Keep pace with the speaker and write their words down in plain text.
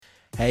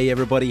Hey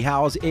everybody,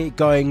 how's it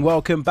going?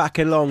 Welcome back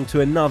along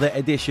to another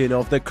edition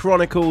of the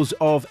Chronicles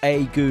of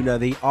a Gooner,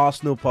 the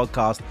Arsenal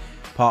podcast,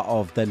 part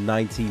of the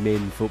 90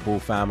 Min football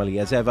family.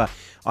 As ever,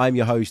 I'm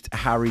your host,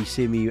 Harry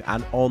Symeou,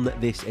 and on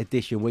this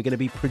edition, we're going to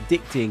be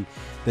predicting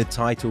the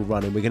title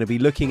run, and we're going to be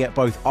looking at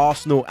both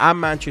Arsenal and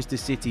Manchester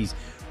City's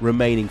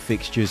remaining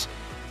fixtures,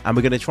 and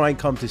we're going to try and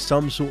come to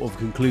some sort of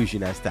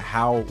conclusion as to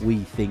how we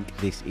think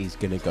this is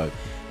going to go.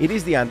 It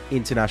is the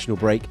international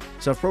break,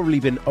 so I've probably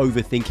been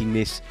overthinking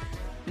this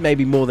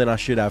maybe more than I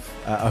should have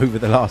over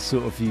the last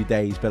sort of few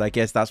days, but I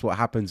guess that's what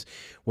happens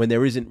when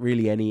there isn't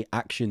really any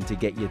action to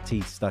get your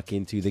teeth stuck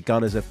into. The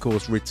Gunners, of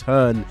course,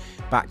 return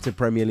back to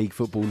Premier League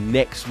football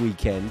next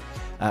weekend,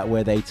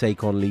 where they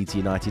take on Leeds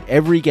United.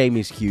 Every game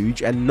is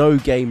huge, and no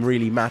game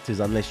really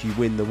matters unless you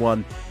win the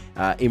one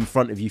in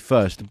front of you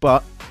first.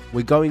 But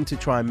we're going to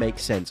try and make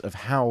sense of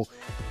how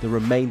the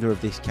remainder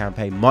of this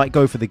campaign might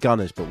go for the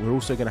Gunners, but we're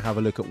also going to have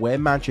a look at where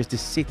Manchester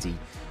City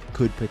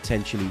could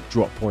potentially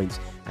drop points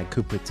and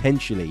could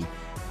potentially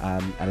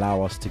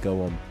allow us to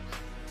go on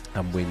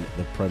and win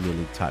the Premier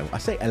League title. I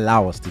say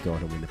allow us to go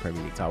on and win the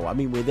Premier League title. I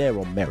mean, we're there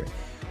on merit.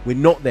 We're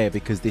not there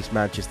because this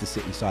Manchester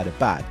City side are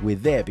bad. We're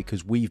there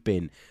because we've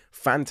been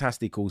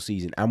fantastic all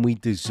season and we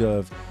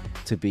deserve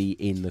to be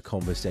in the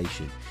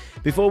conversation.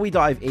 Before we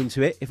dive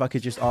into it, if I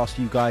could just ask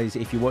you guys,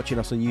 if you're watching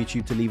us on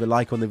YouTube, to leave a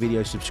like on the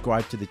video,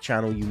 subscribe to the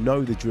channel. You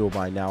know the drill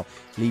by now.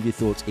 Leave your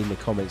thoughts in the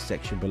comments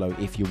section below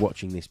if you're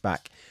watching this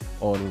back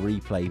on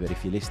replay. But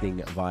if you're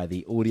listening via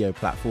the audio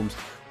platforms,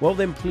 well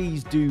then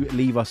please do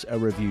leave us a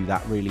review.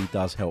 That really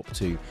does help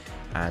too.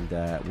 And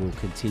we'll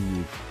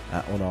continue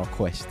on our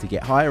quest to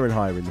get higher and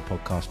higher in the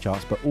podcast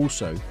charts, but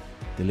also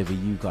deliver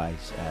you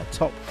guys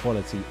top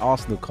quality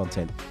Arsenal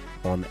content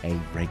on a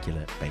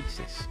regular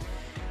basis.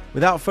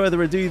 Without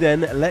further ado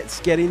then, let's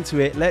get into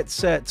it.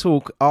 Let's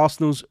talk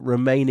Arsenal's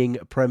remaining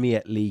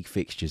Premier League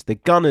fixtures. The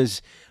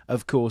Gunners,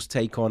 of course,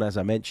 take on, as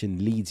I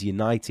mentioned, Leeds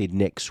United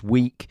next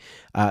week.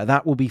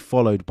 That will be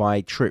followed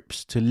by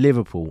trips to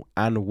Liverpool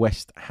and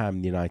West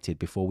Ham United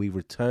before we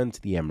return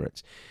to the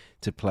Emirates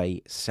to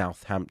play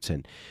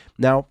Southampton.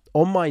 Now,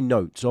 on my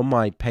notes, on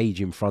my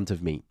page in front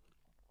of me,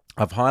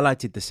 I've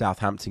highlighted the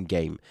Southampton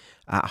game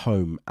at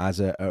home as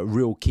a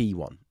real key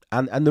one.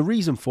 And the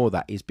reason for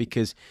that is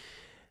because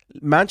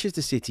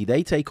Manchester City,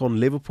 they take on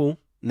Liverpool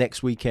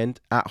next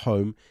weekend at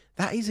home.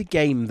 That is a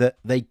game that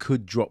they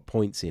could drop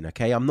points in,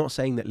 okay? I'm not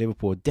saying that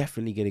Liverpool are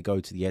definitely going to go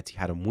to the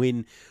Etihad and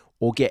win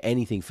or get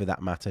anything for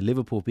that matter.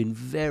 Liverpool have been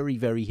very,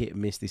 very hit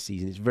and miss this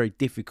season. It's very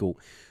difficult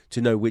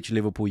to know which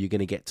Liverpool you're going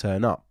to get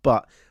turn up.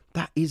 But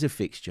that is a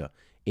fixture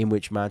in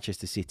which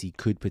Manchester City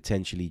could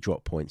potentially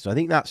drop points. So I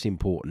think that's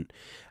important.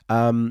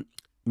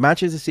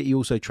 Manchester City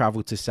also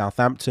travel to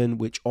Southampton,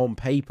 which on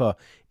paper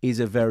is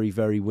a very,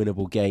 very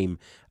winnable game.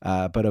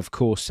 But of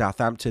course,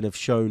 Southampton have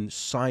shown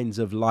signs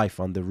of life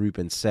under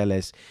Ruben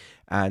Selles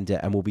and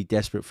will be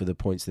desperate for the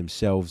points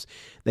themselves.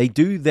 They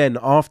do then,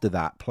 after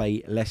that,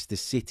 play Leicester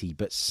City,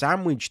 but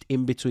sandwiched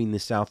in between the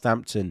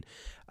Southampton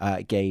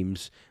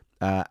games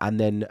and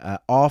then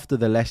after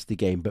the Leicester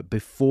game, but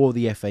before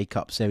the FA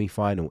Cup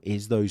semi-final,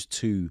 is those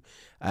two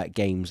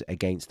games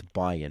against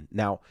Bayern.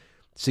 Now,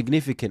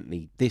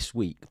 significantly, this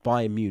week,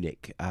 Bayern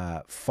Munich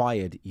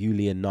fired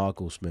Julian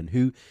Nagelsmann,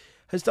 who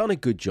has done a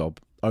good job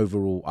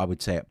overall, I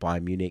would say, at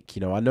Bayern Munich. You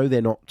know, I know they're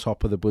not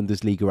top of the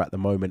Bundesliga at the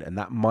moment, and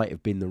that might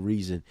have been the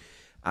reason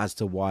as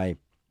to why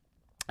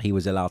he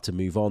was allowed to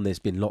move on. There's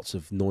been lots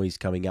of noise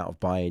coming out of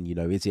Bayern. You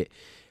know, is it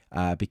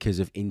because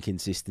of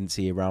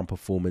inconsistency around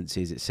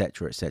performances,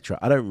 etc., etc.?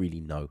 I don't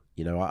really know.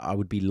 You know, I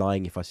would be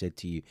lying if I said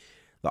to you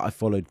that I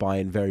followed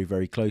Bayern very,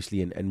 very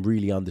closely and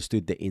really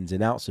understood the ins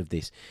and outs of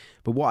this.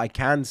 But what I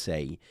can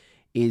say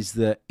is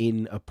that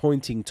in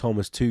appointing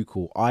Thomas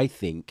Tuchel, I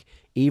think,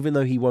 even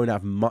though he won't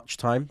have much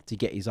time to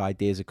get his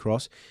ideas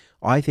across,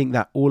 I think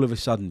that all of a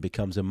sudden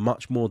becomes a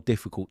much more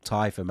difficult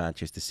tie for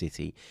Manchester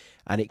City,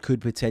 and it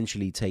could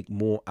potentially take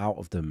more out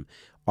of them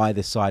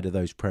either side of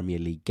those Premier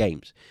League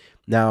games.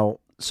 Now,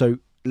 so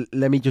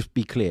let me just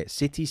be clear.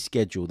 City's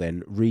schedule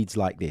then reads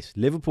like this: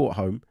 Liverpool at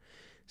home,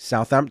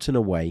 Southampton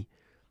away,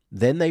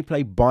 then they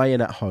play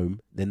Bayern at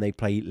home, then they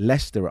play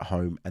Leicester at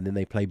home, and then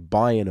they play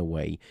Bayern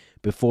away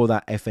before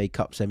that FA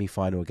Cup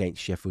semi-final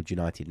against Sheffield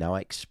United. Now, I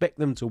expect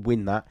them to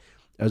win that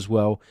as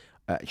well.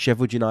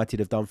 Sheffield United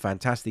have done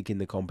fantastic in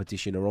the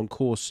competition, are on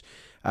course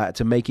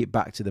to make it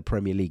back to the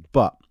Premier League,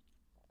 but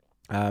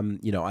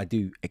you know, I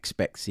do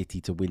expect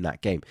City to win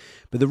that game.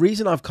 But the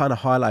reason I've kind of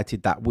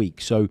highlighted that week,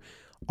 so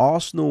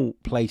Arsenal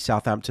play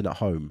Southampton at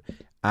home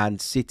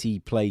and City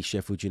play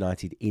Sheffield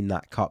United in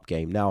that cup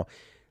game. Now,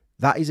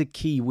 that is a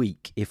key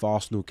week if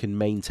Arsenal can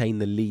maintain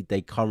the lead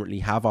they currently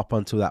have up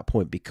until that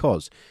point,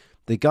 because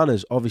the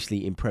Gunners,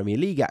 obviously in Premier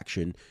League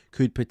action,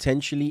 could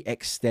potentially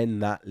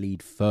extend that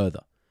lead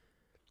further.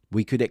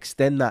 We could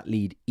extend that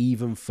lead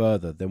even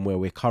further than where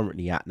we're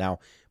currently at now.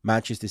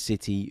 Manchester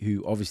City,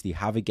 who obviously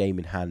have a game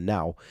in hand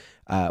now,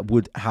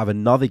 would have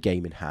another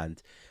game in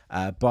hand.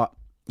 But,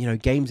 you know,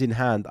 games in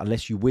hand,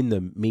 unless you win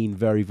them, mean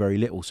very, very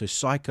little. So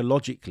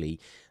psychologically,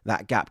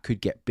 that gap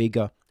could get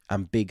bigger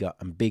and bigger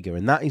and bigger.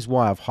 And that is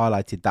why I've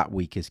highlighted that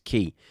week as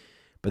key.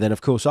 But then,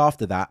 of course,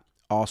 after that,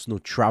 Arsenal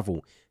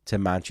travel to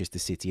Manchester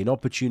City, an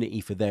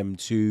opportunity for them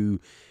to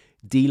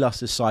deal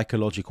us a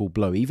psychological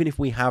blow, even if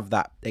we have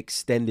that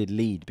extended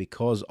lead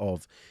because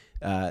of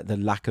the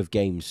lack of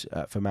games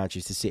for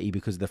Manchester City,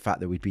 because of the fact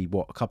that we'd be,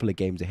 a couple of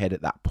games ahead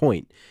at that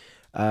point.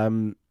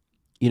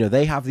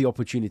 They have the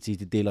opportunity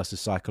to deal us a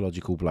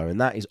psychological blow, and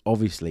that is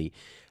obviously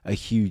a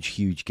huge,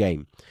 huge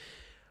game.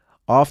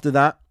 After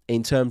that,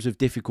 in terms of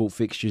difficult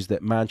fixtures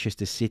that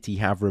Manchester City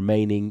have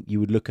remaining, you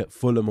would look at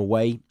Fulham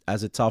away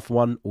as a tough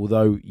one,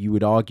 although you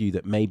would argue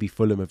that maybe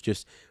Fulham have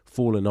just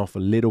fallen off a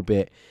little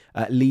bit.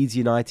 Leeds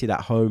United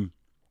at home,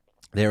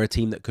 they're a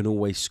team that can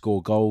always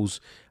score goals.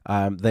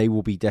 They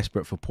will be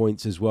desperate for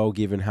points as well,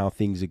 given how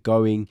things are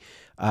going.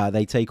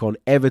 They take on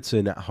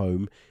Everton at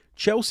home.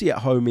 Chelsea at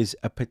home is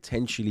a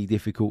potentially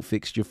difficult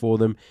fixture for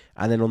them.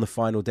 And then on the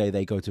final day,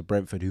 they go to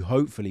Brentford, who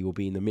hopefully will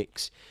be in the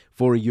mix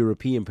for a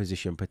European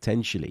position,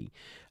 potentially.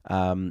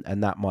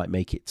 And that might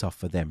make it tough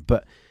for them.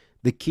 But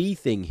the key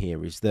thing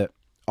here is that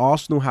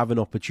Arsenal have an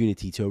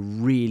opportunity to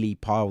really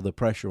pile the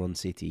pressure on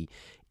City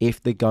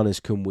if the Gunners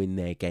can win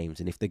their games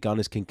and if the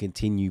Gunners can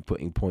continue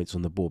putting points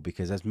on the board.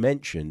 Because as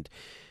mentioned,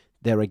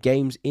 there are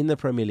games in the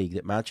Premier League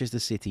that Manchester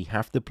City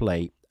have to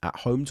play at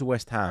home to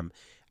West Ham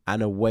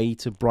and away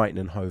to Brighton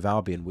and Hove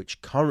Albion,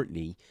 which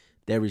currently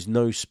there is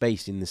no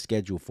space in the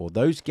schedule for.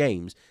 Those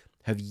games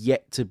have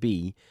yet to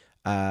be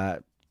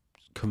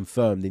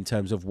confirmed in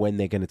terms of when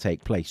they're going to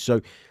take place.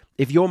 So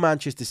if you're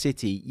Manchester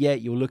City,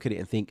 you'll look at it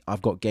and think,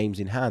 I've got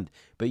games in hand.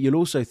 But you'll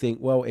also think,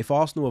 well, if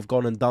Arsenal have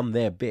gone and done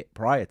their bit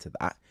prior to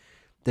that,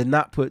 then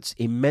that puts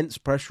immense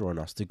pressure on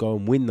us to go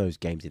and win those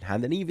games in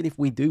hand. And even if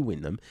we do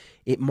win them,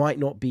 it might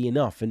not be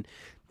enough. And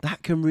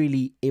that can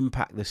really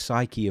impact the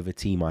psyche of a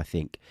team, I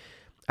think.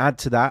 Add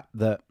to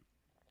that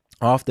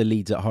after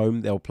Leeds at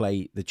home, they'll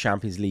play the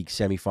Champions League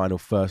semi-final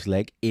first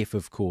leg, if,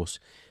 of course,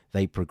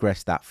 they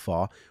progress that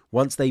far.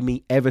 Once they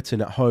meet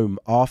Everton at home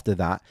after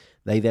that,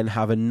 they then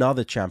have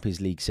another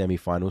Champions League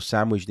semi-final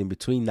sandwiched in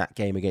between that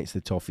game against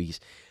the Toffees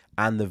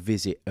and the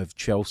visit of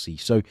Chelsea.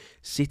 So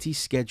City's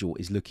schedule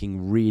is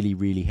looking really,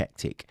 really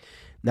hectic.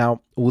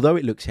 Now, although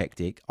it looks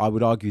hectic, I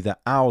would argue that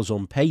ours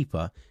on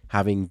paper,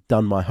 having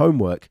done my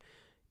homework,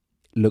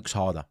 looks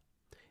harder.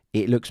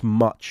 It looks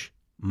much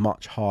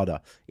harder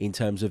in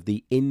terms of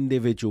the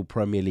individual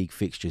Premier League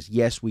fixtures.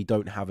 Yes, we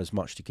don't have as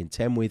much to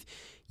contend with.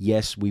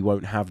 Yes, we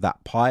won't have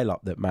that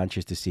pile-up that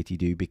Manchester City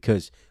do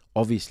because,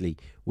 obviously,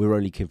 we're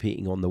only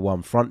competing on the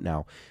one front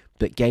now.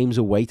 But games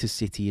away to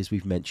City, as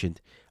we've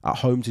mentioned, at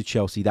home to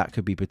Chelsea, that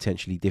could be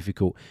potentially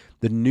difficult.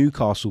 The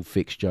Newcastle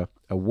fixture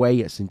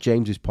away at St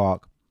James's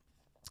Park,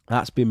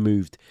 that's been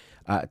moved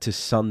to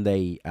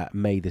Sunday,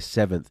 May the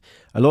 7th.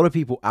 A lot of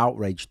people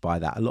outraged by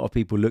that. A lot of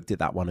people looked at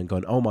that one and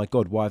gone, oh my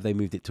God, why have they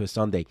moved it to a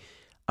Sunday?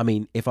 I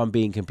mean, if I'm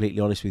being completely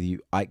honest with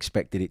you, I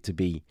expected it to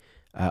be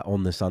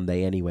on the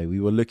Sunday anyway. We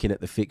were looking at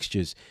the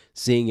fixtures,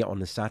 seeing it on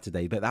the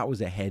Saturday, but that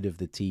was ahead of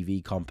the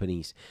TV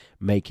companies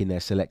making their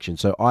selection.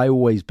 So I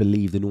always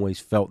believed and always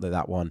felt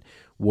that one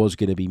was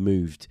going to be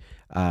moved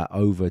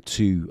over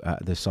to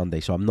the Sunday.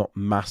 So I'm not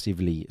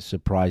massively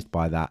surprised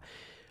by that.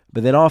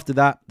 But then after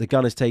that, the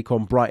Gunners take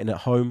on Brighton at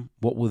home.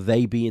 What will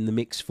they be in the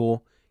mix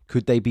for?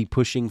 Could they be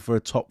pushing for a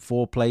top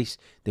 4 place?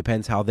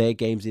 Depends how their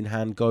games in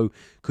hand go.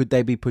 Could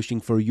they be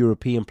pushing for a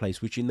European place,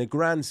 which in the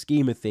grand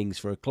scheme of things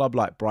for a club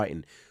like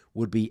Brighton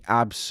would be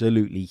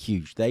absolutely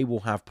huge. They will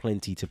have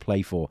plenty to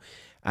play for.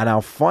 And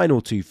our final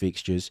 2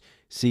 fixtures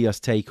see us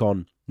take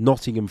on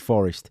Nottingham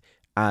Forest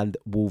and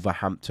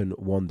Wolverhampton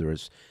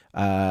Wanderers.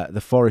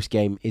 The Forest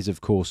game is,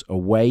 of course,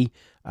 away.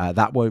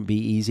 That won't be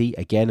easy.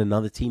 Again,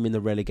 another team in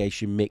the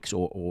relegation mix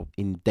or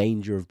in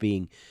danger of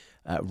being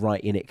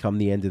right in it come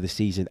the end of the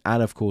season.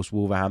 And, of course,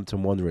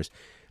 Wolverhampton Wanderers.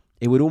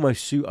 It would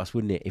almost suit us,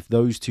 wouldn't it, if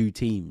those 2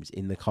 teams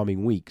in the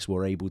coming weeks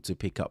were able to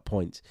pick up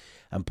points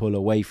and pull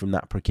away from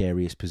that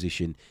precarious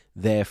position,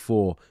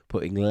 therefore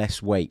putting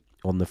less weight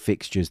on the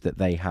fixtures that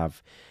they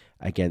have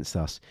against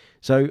us.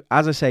 So,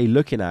 as I say,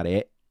 looking at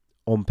it,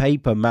 on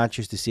paper,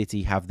 Manchester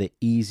City have the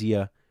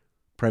easier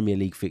Premier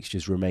League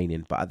fixtures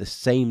remaining, but at the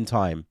same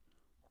time,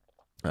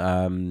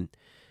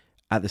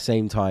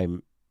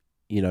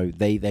 you know,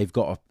 they've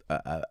got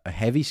a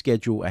heavy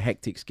schedule, a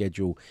hectic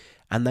schedule,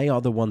 and they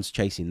are the ones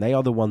chasing. They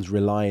are the ones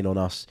relying on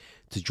us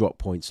to drop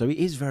points. So it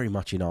is very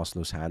much in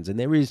Arsenal's hands, and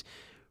there is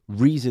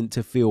reason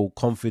to feel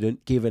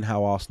confident given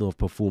how Arsenal have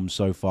performed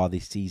so far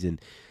this season.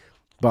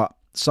 But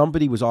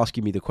somebody was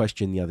asking me the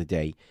question the other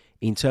day,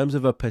 in terms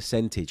of a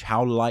percentage,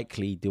 how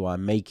likely do I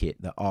make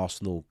it that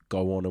Arsenal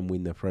go on and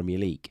win the Premier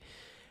League?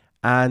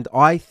 And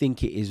I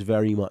think it is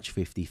very much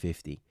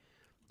 50-50.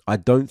 I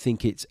don't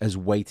think it's as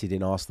weighted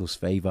in Arsenal's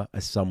favour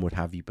as some would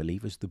have you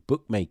believe, as the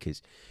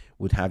bookmakers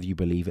would have you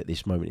believe at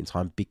this moment in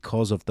time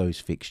because of those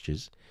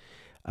fixtures.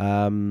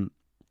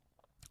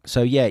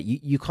 So yeah,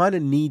 you kind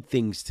of need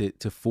things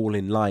to fall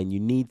in line. You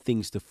need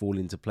things to fall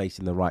into place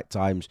in the right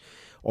times.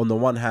 On the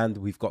one hand,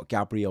 we've got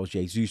Gabriel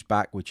Jesus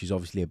back, which is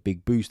obviously a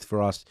big boost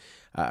for us.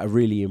 A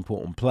really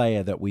important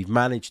player that we've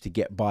managed to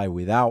get by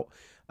without,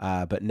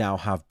 but now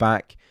have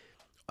back.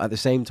 At the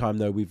same time,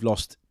 though, we've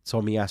lost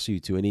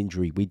Tomiyasu to an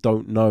injury. We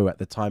don't know at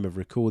the time of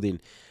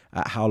recording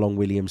how long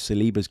William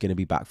Saliba's going to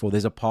be back for.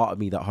 There's a part of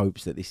me that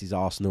hopes that this is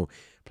Arsenal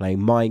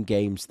playing mind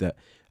games, that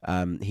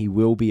he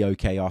will be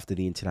okay after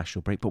the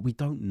international break, but we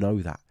don't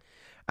know that.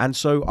 And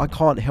so I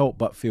can't help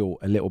but feel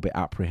a little bit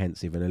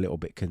apprehensive and a little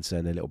bit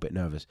concerned, a little bit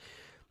nervous.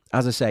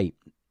 As I say,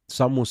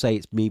 some will say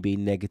it's me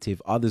being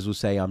negative. Others will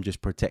say I'm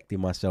just protecting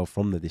myself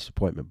from the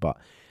disappointment. But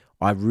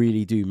I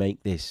really do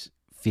make this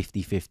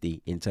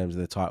 50-50 in terms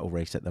of the title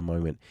race at the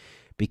moment,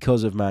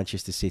 because of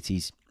Manchester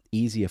City's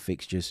easier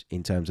fixtures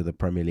in terms of the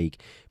Premier League,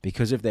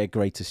 because of their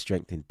greater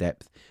strength in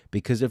depth,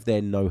 because of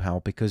their know-how,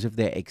 because of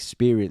their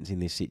experience in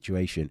this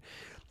situation.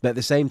 But at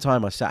the same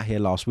time, I sat here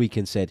last week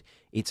and said,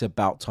 it's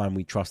about time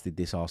we trusted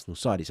this Arsenal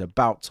side. It's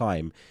about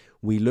time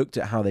we looked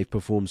at how they've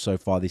performed so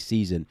far this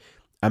season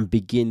and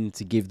begin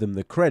to give them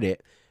the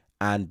credit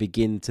and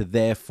begin to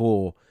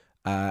therefore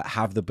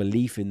have the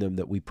belief in them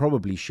that we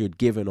probably should,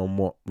 given on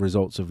what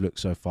results have looked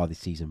so far this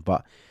season.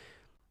 But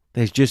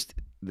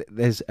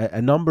there's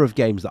a number of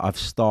games that I've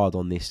starred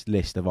on this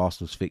list of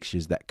Arsenal's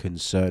fixtures that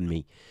concern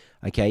me.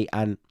 Okay,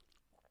 and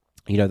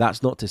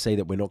that's not to say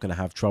that we're not going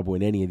to have trouble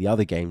in any of the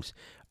other games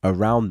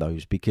around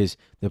those, because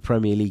the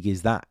Premier League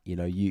is that.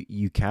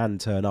 You can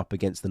turn up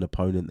against an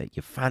opponent that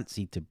you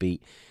fancy to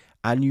beat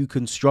and you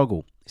can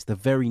struggle. It's the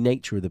very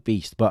nature of the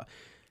beast. But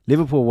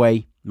Liverpool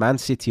away, Man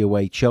City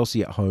away,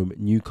 Chelsea at home,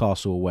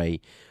 Newcastle away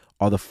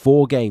are the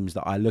 4 games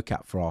that I look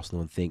at for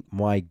Arsenal and think,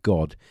 my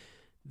God,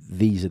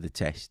 these are the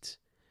tests.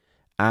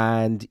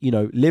 And,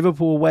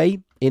 Liverpool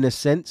away, in a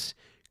sense,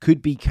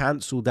 could be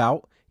cancelled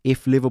out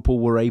if Liverpool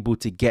were able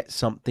to get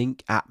something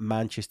at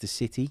Manchester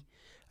City.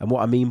 And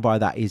what I mean by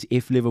that is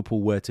if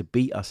Liverpool were to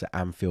beat us at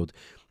Anfield,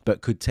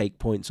 but could take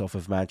points off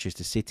of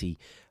Manchester City,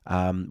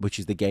 which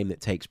is the game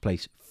that takes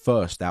place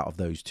first out of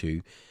those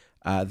two,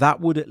 that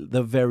would at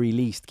the very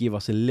least give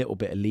us a little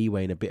bit of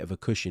leeway and a bit of a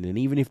cushion. And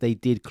even if they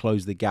did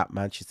close the gap,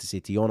 Manchester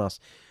City, on us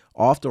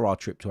after our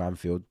trip to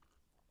Anfield,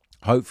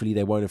 hopefully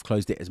they won't have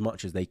closed it as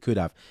much as they could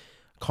have.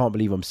 Can't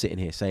believe I'm sitting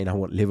here saying I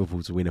want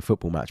Liverpool to win a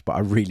football match, but I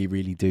really,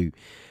 really do.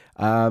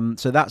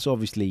 So that's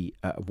obviously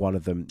one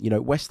of them.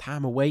 West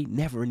Ham away,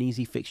 never an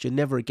easy fixture,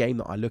 never a game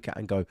that I look at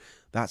and go,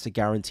 that's a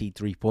guaranteed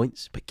 3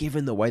 points. But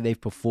given the way they've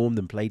performed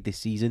and played this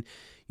season,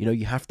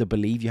 you have to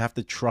believe, you have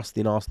to trust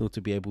in Arsenal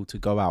to be able to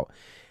go out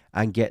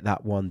and get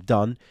that one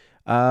done.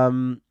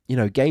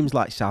 Games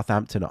like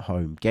Southampton at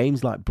home,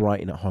 games like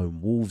Brighton at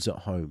home, Wolves at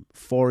home,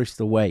 Forest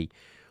away,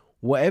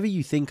 whatever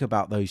you think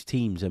about those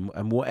teams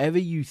and whatever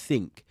you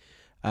think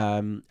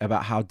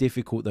about how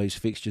difficult those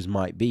fixtures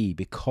might be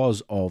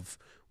because of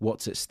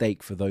what's at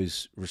stake for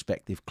those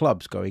respective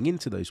clubs going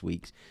into those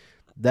weeks,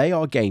 they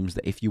are games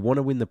that if you want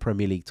to win the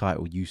Premier League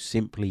title, you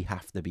simply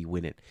have to be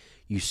winning.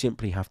 You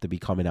simply have to be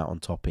coming out on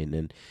top in.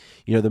 And,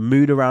 the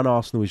mood around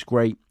Arsenal is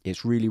great.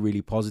 It's really,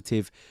 really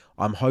positive.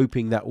 I'm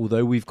hoping that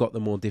although we've got the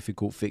more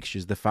difficult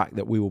fixtures, the fact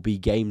that we will be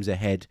games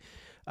ahead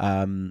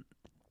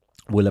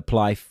will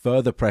apply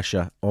further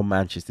pressure on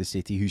Manchester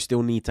City, who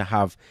still need to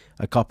have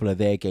a couple of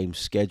their games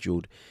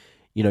scheduled.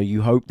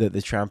 You hope that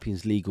the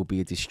Champions League will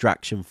be a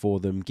distraction for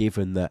them,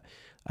 given that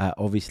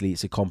obviously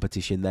it's a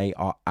competition they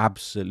are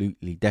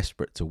absolutely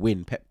desperate to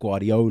win. Pep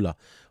Guardiola,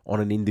 on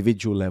an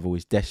individual level,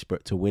 is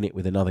desperate to win it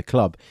with another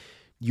club.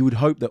 You would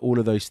hope that all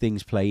of those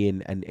things play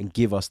in and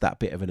give us that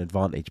bit of an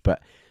advantage.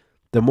 But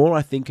the more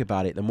I think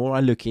about it, the more I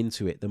look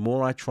into it, the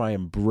more I try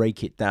and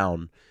break it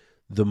down,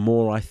 the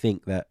more I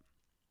think that,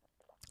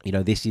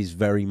 this is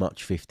very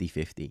much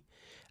 50-50.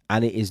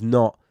 And it is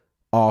not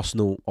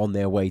Arsenal on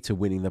their way to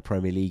winning the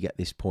Premier League at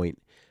this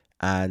point,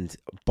 and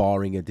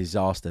barring a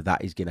disaster,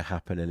 that is going to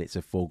happen and it's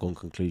a foregone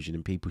conclusion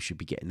and people should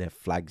be getting their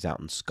flags out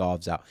and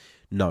scarves out.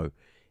 No,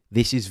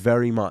 this is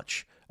very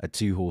much a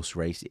 2-horse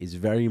race. It is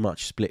very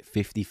much split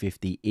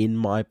 50-50 in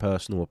my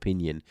personal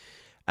opinion.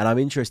 And I'm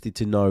interested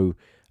to know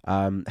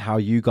how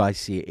you guys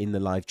see it in the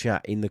live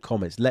chat, in the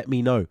comments. Let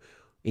me know,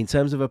 in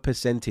terms of a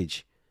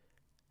percentage,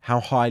 how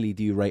highly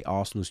do you rate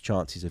Arsenal's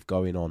chances of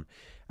going on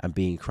and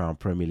being crowned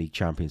Premier League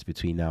champions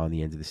between now and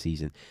the end of the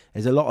season?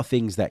 There's a lot of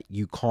things that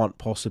you can't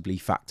possibly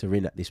factor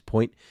in at this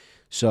point.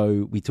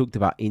 So we talked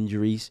about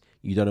injuries.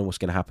 You don't know what's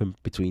going to happen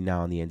between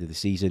now and the end of the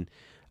season.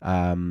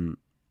 10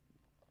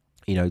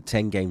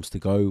 games to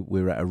go.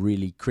 We're at a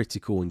really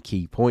critical and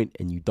key point,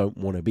 and you don't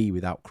want to be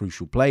without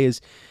crucial players.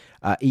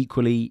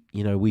 Equally,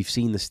 we've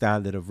seen the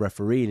standard of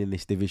refereeing in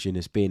this division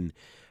has been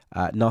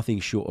nothing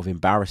short of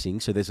embarrassing.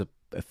 So there's a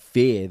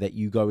fear that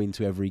you go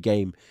into every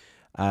game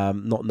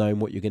not knowing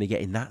what you're going to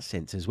get in that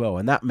sense as well.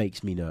 And that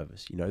makes me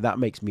nervous. That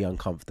makes me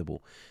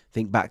uncomfortable.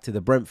 Think back to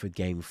the Brentford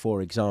game,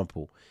 for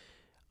example.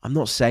 I'm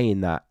not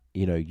saying that,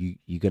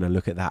 you're going to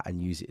look at that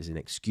and use it as an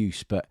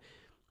excuse, but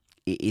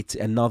it's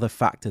another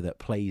factor that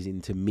plays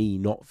into me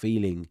not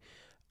feeling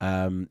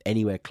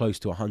anywhere close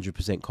to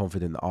 100%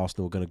 confident that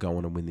Arsenal are going to go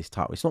on and win this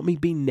title. It's not me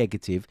being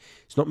negative.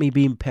 It's not me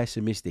being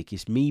pessimistic.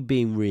 It's me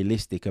being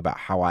realistic about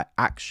how I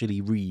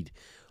actually read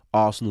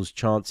Arsenal's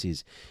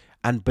chances.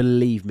 And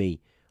believe me,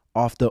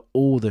 after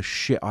all the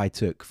shit I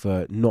took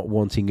for not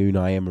wanting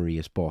Unai Emery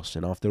as boss,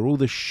 and after all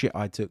the shit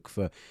I took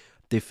for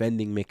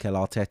defending Mikel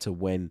Arteta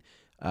when,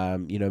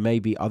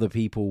 maybe other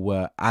people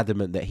were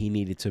adamant that he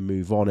needed to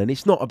move on. And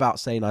it's not about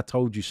saying I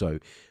told you so,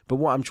 but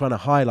what I'm trying to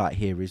highlight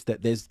here is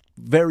that there's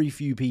very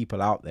few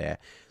people out there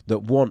that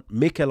want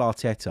Mikel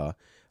Arteta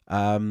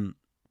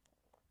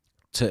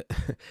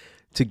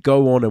to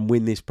go on and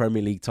win this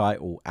Premier League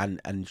title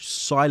and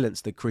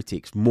silence the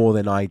critics more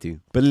than I do.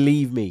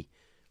 Believe me,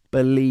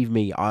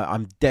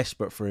 I'm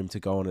desperate for him to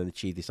go on and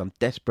achieve this. I'm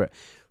desperate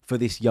for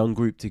this young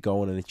group to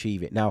go on and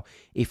achieve it. Now,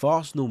 if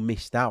Arsenal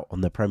missed out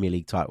on the Premier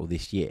League title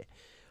this year,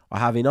 I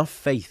have enough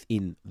faith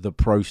in the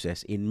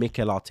process, in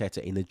Mikel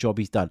Arteta, in the job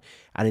he's done,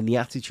 and in the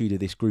attitude of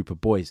this group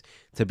of boys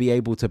to be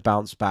able to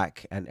bounce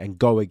back and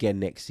go again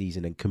next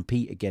season and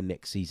compete again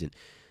next season.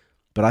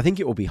 But I think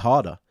it will be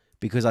harder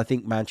because I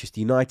think Manchester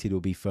United will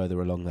be further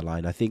along the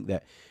line. I think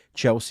that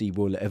Chelsea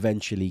will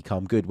eventually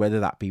come good, whether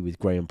that be with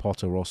Graham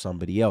Potter or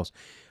somebody else.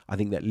 I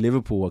think that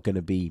Liverpool are going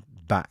to be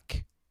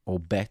back or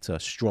better,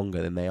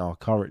 stronger than they are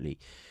currently.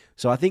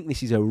 So I think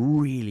this is a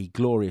really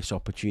glorious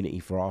opportunity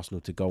for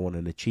Arsenal to go on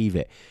and achieve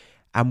it.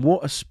 And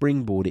what a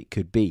springboard it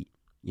could be,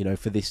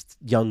 for this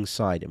young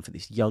side and for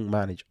this young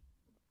manager.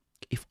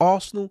 If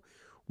Arsenal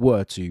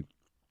were to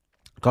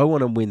go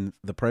on and win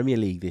the Premier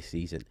League this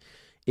season,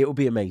 it will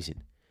be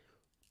amazing.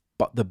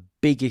 But the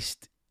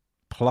biggest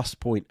plus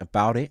point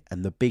about it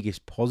and the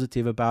biggest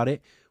positive about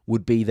it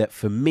would be that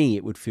for me,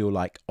 it would feel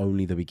like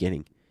only the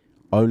beginning,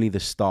 only the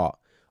start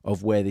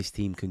of where this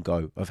team can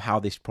go, of how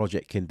this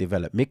project can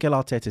develop. Mikel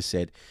Arteta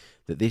said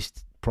that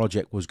this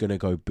project was going to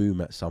go boom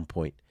at some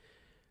point.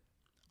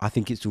 I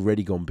think it's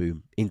already gone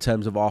boom in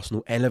terms of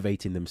Arsenal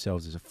elevating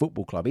themselves as a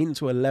football club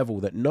into a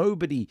level that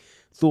nobody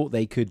thought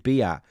they could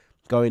be at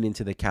going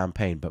into the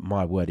campaign. But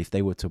my word, if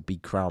they were to be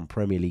crowned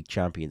Premier League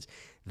champions,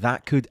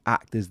 that could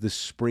act as the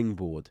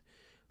springboard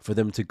for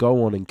them to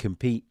go on and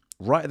compete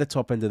right at the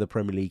top end of the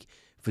Premier League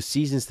for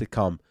seasons to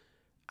come,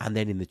 and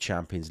then in the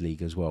Champions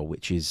League as well,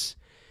 which is,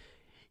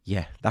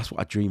 yeah, that's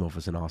what I dream of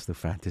as an Arsenal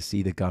fan, to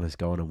see the Gunners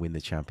go on and win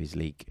the Champions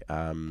League.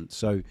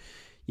 So,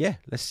 yeah,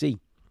 let's see.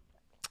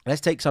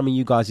 Let's take some of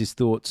you guys'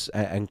 thoughts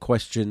and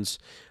questions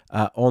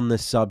on the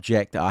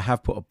subject. I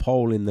have put a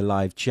poll in the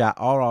live chat.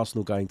 Are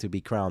Arsenal going to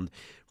be crowned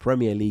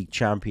Premier League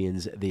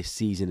champions this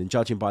season? And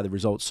judging by the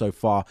results so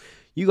far,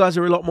 you guys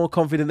are a lot more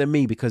confident than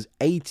me, because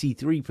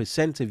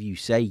 83% of you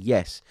say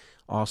yes,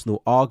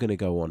 Arsenal are going to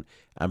go on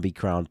and be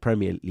crowned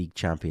Premier League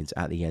champions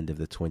at the end of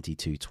the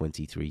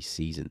 22-23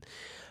 season.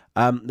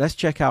 Let's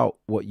check out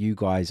what you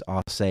guys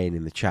are saying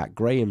in the chat.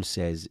 Graham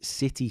says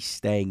City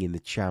staying in the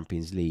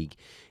Champions League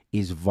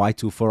is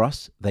vital for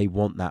us. They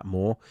want that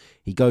more.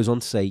 He goes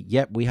on to say,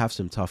 yep, we have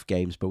some tough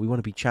games, but we want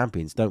to be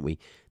champions, don't we?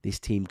 This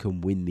team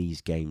can win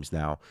these games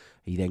now.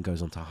 He then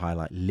goes on to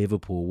highlight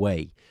Liverpool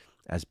away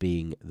as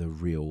being the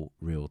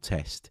real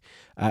test.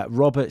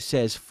 Robert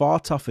says, far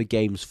tougher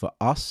games for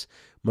us.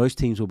 Most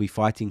teams will be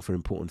fighting for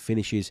important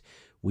finishes.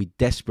 We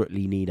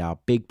desperately need our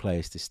big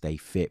players to stay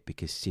fit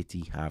because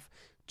City have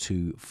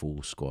 2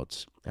 full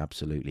squads.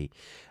 Absolutely.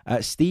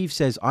 Steve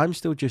says, I'm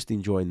still just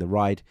enjoying the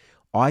ride.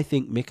 I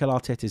think Mikel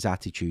Arteta's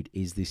attitude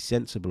is the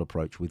sensible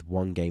approach with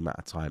one game at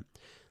a time.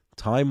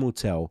 Time will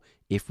tell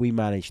if we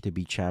manage to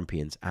be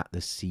champions at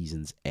the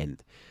season's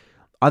end.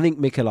 I think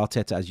Mikel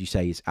Arteta, as you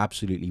say, is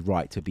absolutely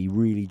right to be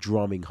really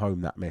drumming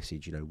home that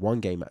message. One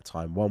game at a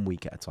time, 1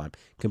 week at a time.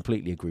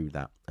 Completely agree with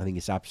that. I think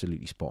it's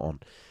absolutely spot on.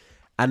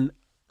 And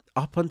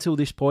up until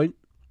this point,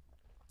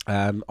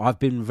 I've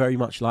been very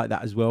much like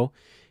that as well,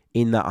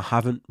 in that I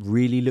haven't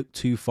really looked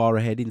too far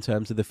ahead in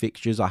terms of the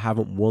fixtures. I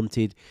haven't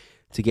wanted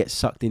to get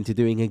sucked into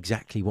doing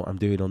exactly what I'm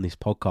doing on this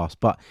podcast.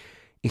 But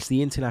it's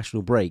the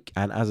international break.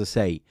 And as I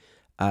say,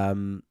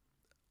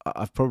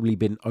 I've probably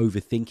been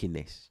overthinking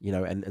this,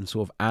 and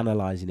sort of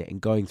analysing it and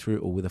going through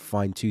it all with a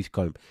fine-tooth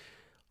comb.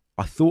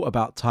 I thought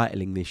about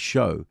titling this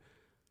show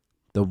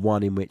the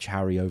one in which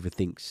Harry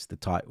overthinks the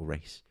title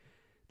race.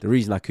 The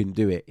reason I couldn't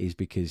do it is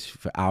because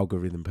for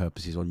algorithm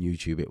purposes on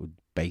YouTube, it would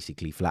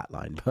basically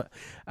flatline. But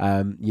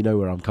you know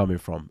where I'm coming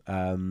from.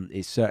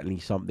 It's certainly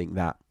something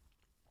that,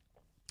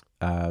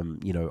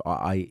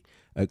 I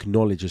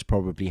acknowledge has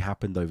probably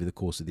happened over the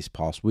course of this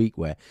past week,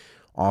 where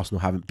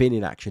Arsenal haven't been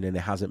in action and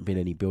there hasn't been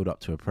any build-up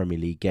to a Premier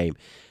League game.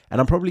 And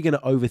I'm probably going to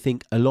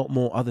overthink a lot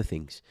more other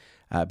things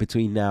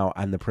between now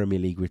and the Premier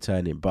League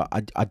returning. But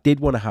I did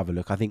want to have a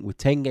look. I think with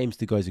 10 games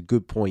to go is a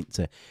good point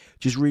to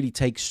just really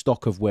take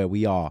stock of where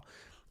we are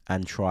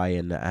and try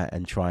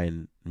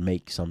and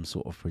make some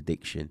sort of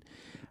prediction.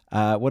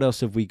 What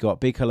else have we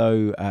got? Big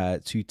hello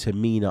to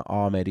Tamina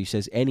Ahmed, who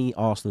says, any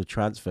Arsenal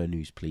transfer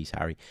news, please,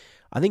 Harry?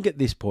 I think at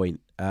this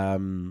point,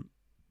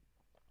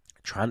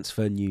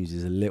 transfer news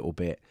is a little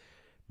bit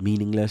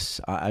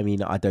meaningless. I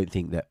mean, I don't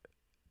think that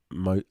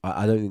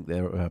I don't think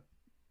there are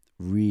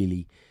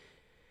really.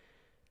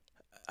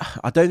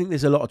 I don't think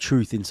there's a lot of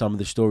truth in some of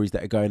the stories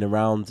that are going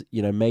around.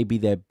 Maybe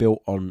they're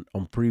built on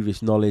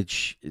previous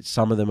knowledge.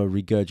 Some of them are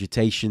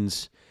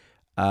regurgitations,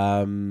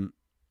 of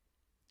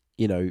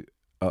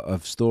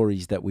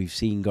stories that we've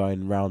seen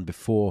going around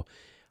before.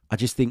 I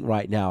just think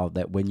right now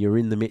that when you're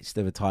in the midst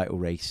of a title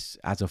race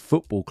as a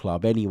football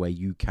club anyway,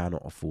 you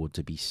cannot afford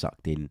to be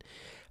sucked in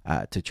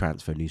to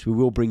transfer news. We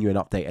will bring you an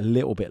update a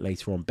little bit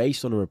later on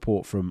based on a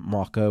report from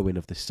Mark Irwin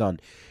of The Sun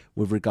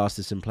with regards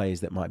to some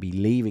players that might be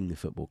leaving the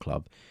football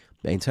club.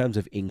 But in terms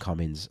of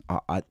incomings,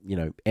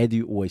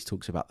 Edu always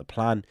talks about the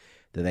plan,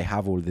 that they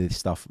have all of this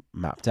stuff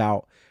mapped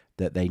out,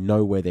 that they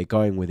know where they're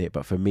going with it.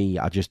 But for me,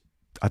 I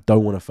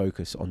don't want to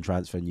focus on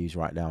transfer news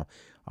right now.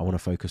 I want to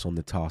focus on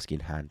the task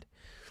in hand.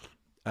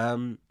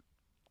 PJ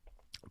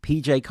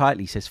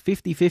Kitely says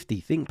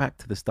 50-50. Think back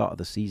to the start of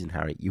the season,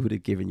 Harry. You would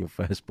have given your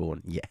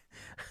firstborn. Yeah.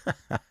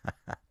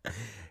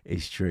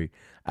 It's true.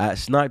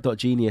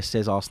 Snipe.genius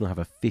says Arsenal have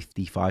a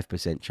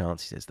 55%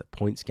 chance. He says that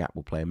points gap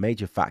will play a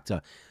major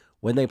factor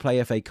when they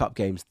play FA Cup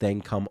games,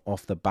 then come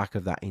off the back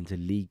of that into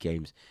league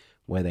games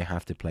where they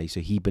have to play. So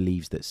he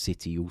believes that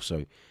City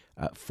also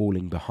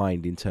falling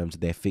behind in terms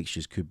of their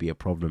fixtures could be a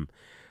problem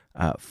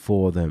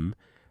for them.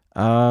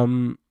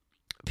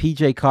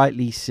 PJ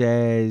Kitely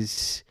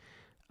says,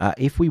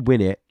 if we win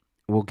it,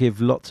 we'll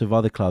give lots of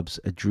other clubs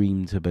a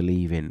dream to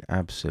believe in.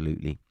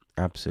 Absolutely.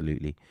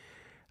 Absolutely.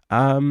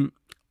 Odradek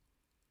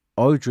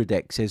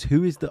says,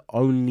 who is the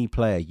only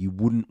player you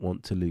wouldn't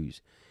want to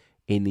lose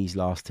in these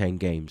last 10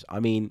 games?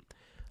 I mean,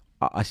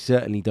 I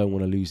certainly don't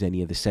want to lose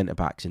any of the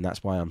centre-backs, and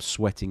that's why I'm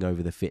sweating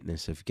over the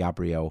fitness of of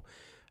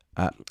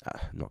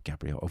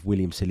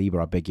William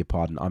Saliba, I beg your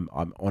pardon.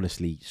 I'm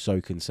honestly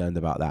so concerned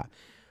about that.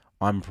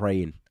 I'm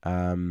praying.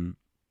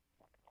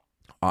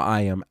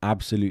 I am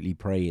absolutely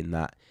praying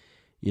that,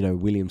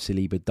 William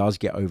Saliba does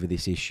get over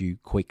this issue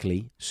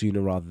quickly,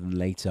 sooner rather than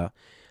later.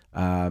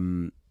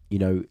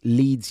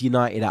 Leeds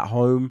United at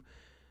home,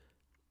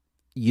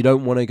 you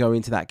don't want to go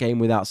into that game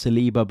without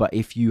Saliba, but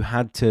if you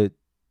had to,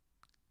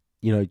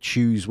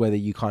 choose whether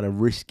you kind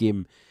of risk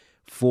him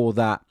for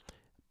that,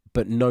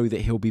 but know that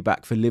he'll be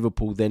back for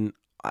Liverpool, then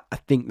I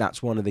think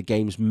that's one of the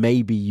games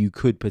maybe you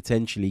could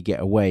potentially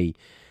get away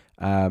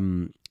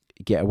with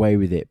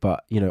it.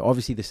 But,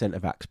 obviously the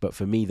centre-backs, but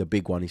for me, the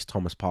big one is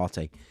Thomas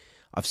Partey.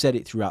 I've said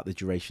it throughout the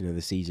duration of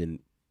the season,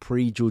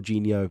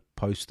 pre-Jorginho,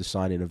 post the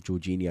signing of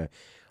Jorginho.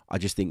 I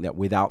just think that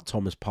without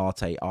Thomas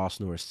Partey,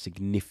 Arsenal are a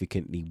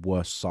significantly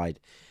worse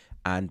side,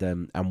 and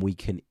we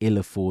can ill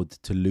afford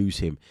to lose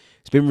him.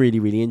 It's been really,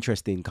 really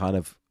interesting kind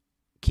of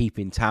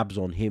keeping tabs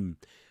on him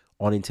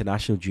on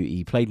international duty.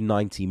 He played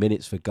 90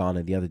 minutes for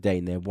Ghana the other day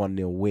in their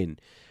 1-0 win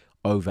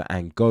over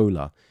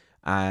Angola,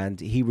 and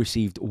he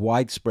received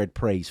widespread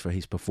praise for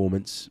his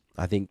performance.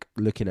 I think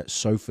looking at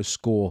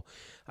SofaScore,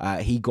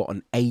 he got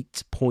an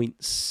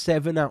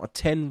 8.7 out of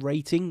 10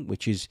 rating,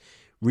 which is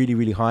really,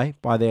 really high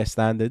by their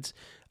standards.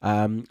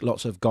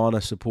 Lots of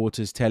Ghana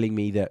supporters telling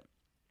me that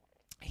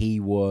he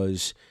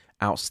was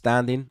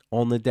outstanding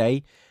on the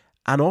day.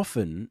 And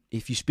often,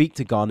 if you speak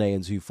to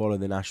Ghanaians who follow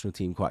the national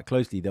team quite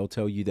closely, they'll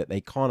tell you that they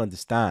can't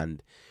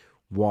understand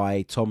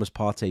why Thomas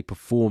Partey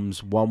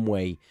performs one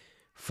way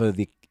for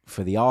the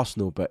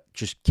Arsenal, but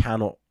just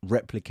cannot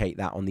replicate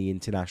that on the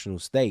international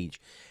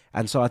stage.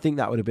 And so I think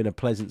that would have been a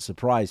pleasant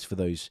surprise for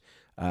those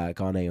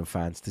Ghanaian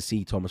fans to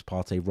see Thomas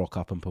Partey rock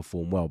up and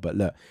perform well. But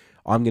look,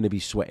 I'm going to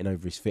be sweating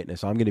over his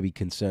fitness. I'm going to be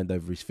concerned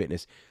over his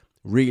fitness.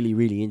 Really,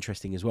 really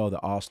interesting as well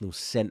that Arsenal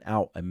sent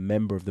out a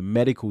member of the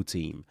medical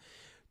team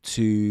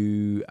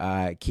to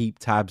keep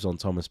tabs on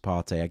Thomas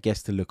Partey, I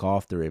guess to look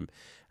after him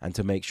and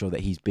to make sure that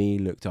he's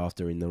being looked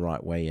after in the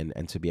right way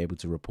and to be able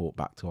to report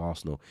back to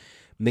Arsenal.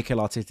 Mikel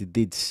Arteta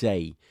did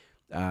say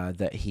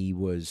that he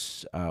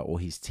was, or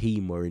his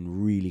team were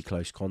in really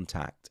close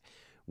contact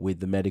with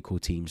the medical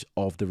teams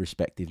of the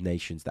respective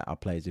nations that our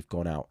players have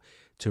gone out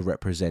to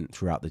represent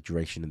throughout the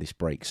duration of this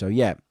break. So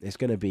yeah, it's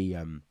going to be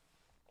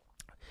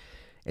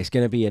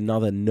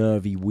another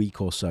nervy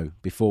week or so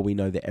before we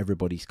know that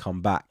everybody's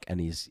come back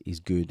and is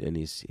good and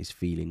is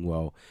feeling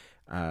well,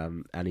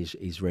 and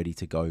is ready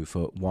to go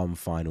for one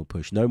final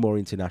push. No more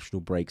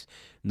international breaks,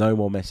 no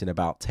more messing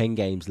about. 10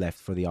 games left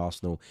for the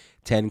Arsenal,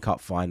 10 cup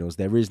finals.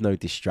 There is no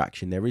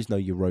distraction. There is no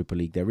Europa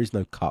League. There is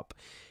no cup.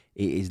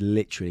 It is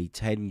literally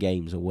 10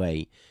 games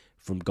away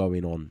from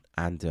going on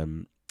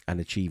and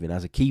achieving,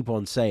 as I keep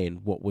on saying,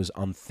 what was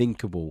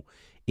unthinkable,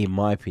 in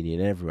my opinion,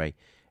 at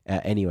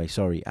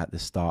the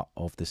start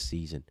of the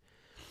season.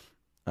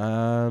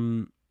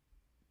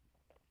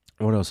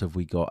 What else have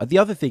we got? The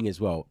other thing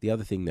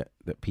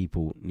that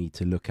people need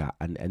to look at,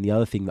 and the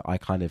other thing that I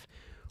kind of,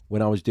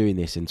 when I was doing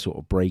this and sort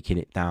of breaking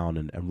it down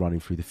and running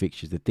through the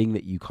fixtures, the thing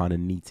that you kind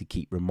of need to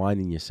keep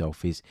reminding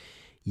yourself is,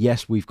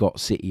 yes, we've got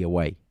City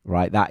away,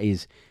 right? That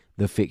is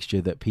the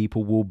fixture that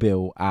people will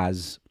bill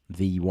as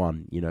the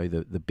one,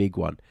 the big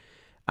one.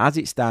 As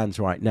it stands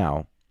right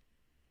now,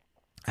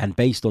 and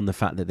based on the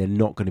fact that they're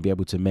not going to be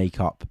able to make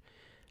up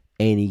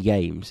any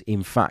games,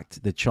 in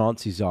fact, the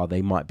chances are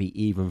they might be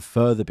even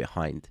further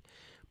behind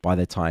by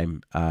the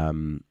time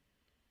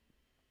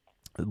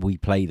we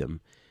play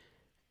them.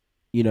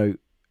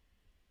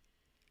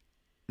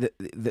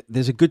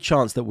 There's a good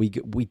chance that we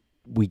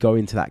go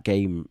into that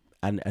game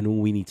and all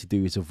we need to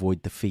do is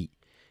avoid defeat.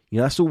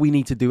 That's all we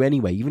need to do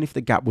anyway. Even if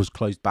the gap was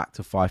closed back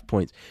to 5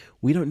 points,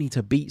 we don't need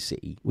to beat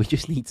City. We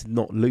just need to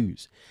not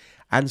lose.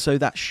 And so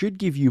that should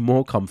give you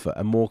more comfort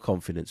and more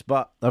confidence.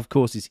 But, of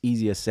course, it's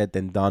easier said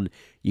than done.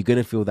 You're going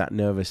to feel that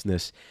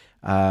nervousness.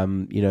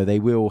 They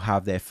will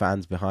have their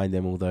fans behind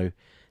them, although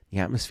the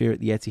atmosphere at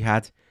the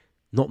Etihad,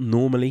 not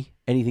normally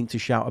anything to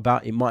shout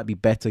about. It might be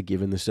better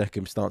given the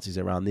circumstances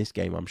around this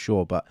game, I'm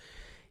sure. But,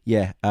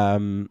 yeah,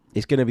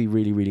 it's going to be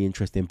really, really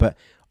interesting. But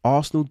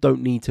Arsenal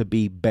don't need to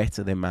be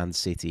better than Man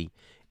City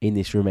in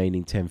this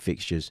remaining 10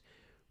 fixtures.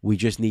 We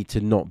just need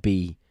to not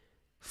be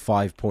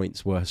 5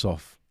 points worse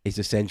off. Is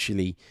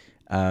essentially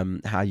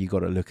how you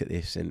got to look at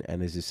this, and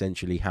is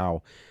essentially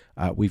how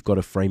we've got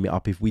to frame it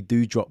up. If we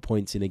do drop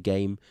points in a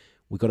game,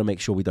 we've got to make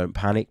sure we don't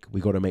panic.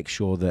 We've got to make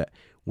sure that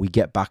we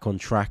get back on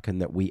track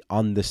and that we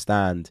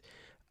understand,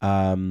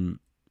 that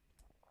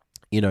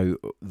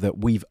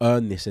we've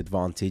earned this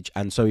advantage.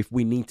 And so if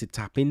we need to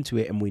tap into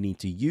it and we need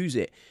to use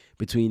it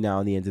between now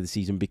and the end of the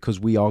season because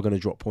we are going to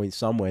drop points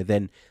somewhere,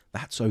 then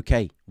that's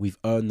okay. We've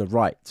earned the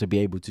right to be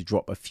able to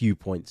drop a few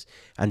points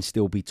and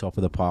still be top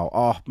of the pile.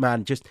 Oh,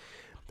 man, just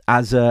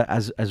as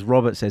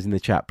Robert says in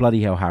the chat,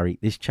 bloody hell, Harry,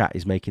 this chat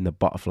is making the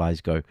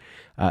butterflies go.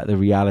 The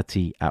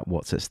reality at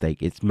what's at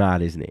stake, it's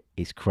mad, isn't it?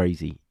 It's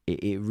crazy.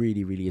 It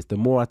really, really is. The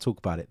more I talk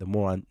about it, the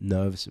more I'm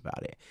nervous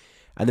about it.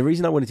 And the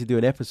reason I wanted to do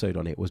an episode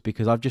on it was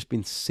because I've just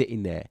been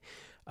sitting there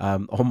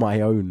on my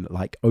own,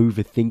 like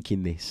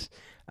overthinking this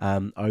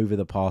over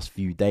the past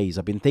few days.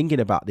 I've been thinking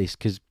about this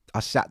because I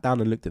sat down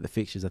and looked at the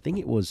fixtures. I think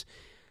it was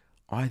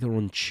either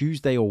on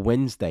Tuesday or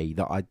Wednesday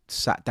that I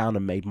sat down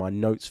and made my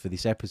notes for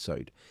this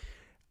episode.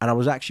 And I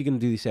was actually going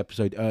to do this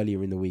episode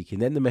earlier in the week.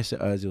 And then the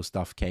Mesut Ozil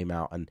stuff came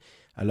out and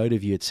a load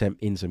of you had sent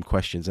in some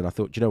questions. And I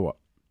thought, you know what?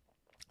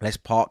 Let's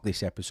park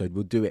this episode.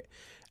 We'll do it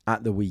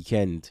at the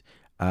weekend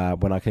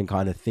when I can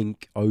kind of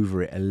think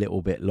over it a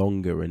little bit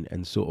longer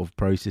and sort of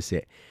process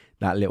it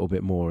that little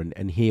bit more.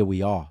 And here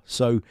we are.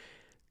 So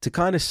to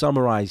kind of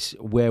summarize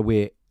where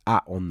we're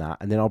at on that,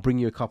 and then I'll bring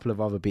you a couple of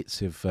other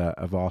bits of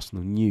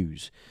Arsenal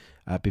news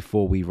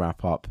before we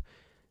wrap up.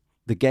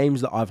 The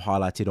games that I've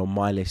highlighted on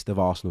my list of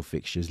Arsenal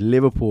fixtures: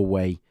 Liverpool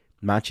away,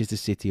 Manchester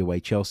City away,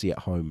 Chelsea at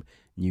home,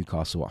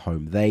 Newcastle at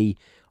home. They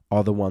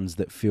are the ones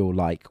that feel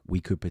like we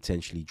could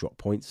potentially drop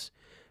points.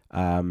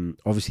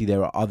 Obviously,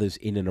 there are others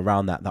in and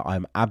around that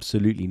I'm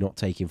absolutely not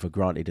taking for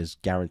granted as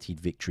guaranteed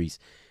victories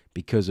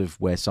because of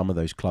where some of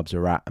those clubs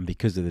are at and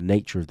because of the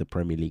nature of the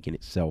Premier League in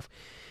itself.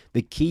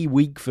 The key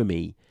week for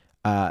me,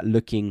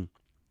 looking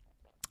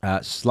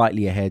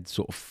slightly ahead,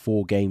 sort of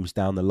 4 games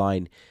down the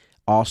line,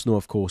 Arsenal,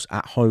 of course,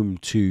 at home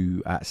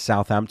to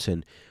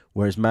Southampton,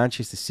 whereas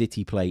Manchester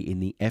City play in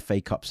the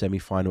FA Cup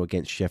semi-final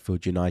against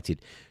Sheffield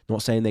United.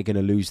 Not saying they're going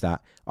to lose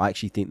that. I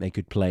actually think they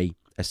could play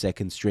a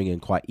second string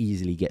and quite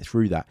easily get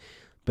through that.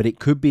 But it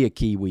could be a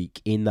key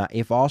week in that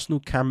if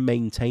Arsenal can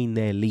maintain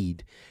their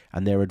lead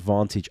and their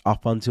advantage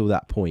up until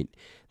that point,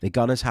 the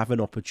Gunners have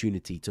an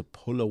opportunity to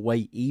pull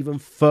away even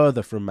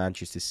further from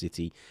Manchester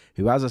City,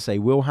 who, as I say,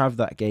 will have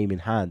that game in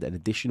hand, an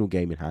additional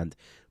game in hand,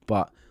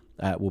 but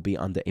will be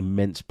under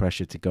immense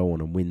pressure to go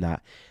on and win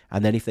that.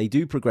 And then if they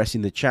do progress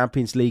in the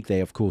Champions League, they,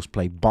 of course,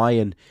 play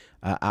Bayern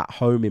at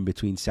home in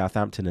between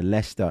Southampton and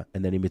Leicester.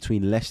 And then in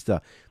between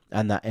Leicester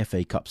and that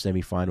FA Cup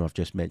semi-final I've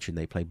just mentioned,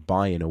 they play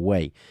Bayern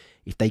away.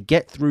 If they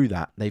get through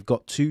that, they've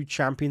got 2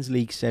 Champions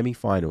League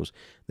semi-finals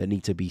that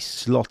need to be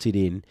slotted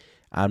in,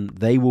 and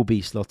they will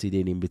be slotted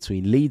in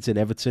between Leeds and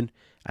Everton,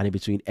 and in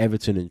between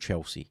Everton and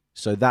Chelsea.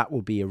 So that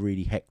will be a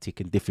really hectic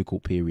and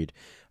difficult period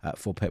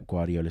for Pep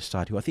Guardiola's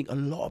side, who I think a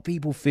lot of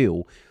people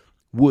feel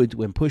would,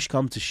 when push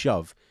comes to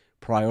shove,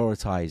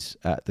 prioritise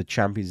the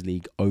Champions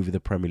League over the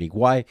Premier League.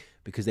 Why?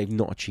 Because they've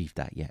not achieved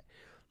that yet.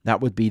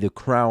 That would be the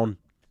crown,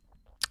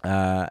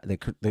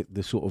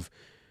 the sort of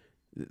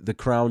the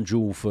crown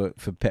jewel for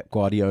Pep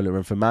Guardiola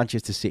and for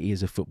Manchester City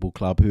as a football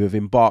club, who have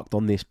embarked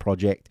on this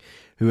project,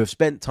 who have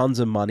spent tons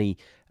of money,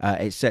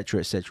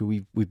 etc., etc.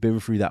 We've been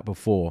through that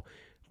before,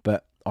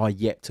 but are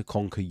yet to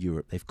conquer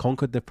Europe. They've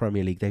conquered the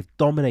Premier League. They've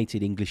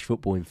dominated English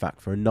football, in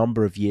fact, for a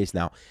number of years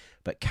now.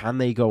 But can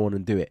they go on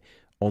and do it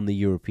on the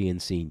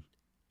European scene?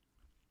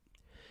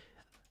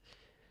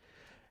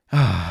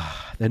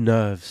 The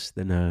nerves.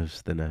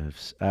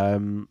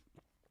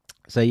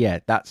 So yeah,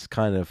 that's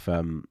kind of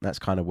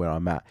where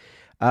I'm at.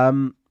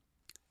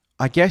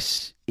 I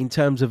guess in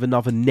terms of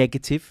another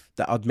negative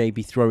that I'd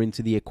maybe throw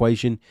into the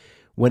equation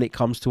when it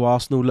comes to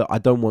Arsenal, look, I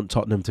don't want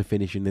Tottenham to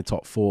finish in the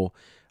top 4.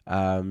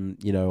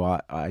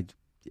 I'd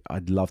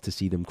love to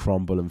see them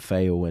crumble and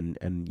fail,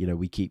 and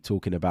we keep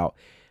talking about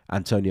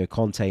Antonio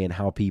Conte and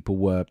how people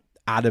were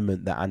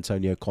adamant that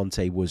Antonio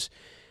Conte was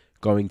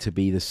going to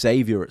be the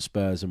saviour at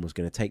Spurs and was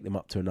going to take them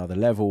up to another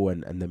level,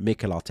 and that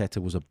Mikel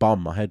Arteta was a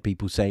bum. I heard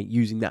people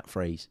using that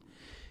phrase,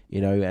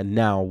 and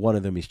now one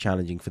of them is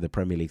challenging for the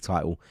Premier League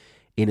title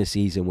in a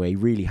season where he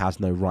really has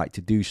no right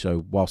to do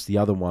so, whilst the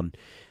other one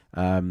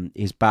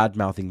is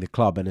bad-mouthing the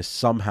club and has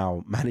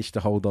somehow managed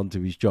to hold on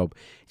to his job.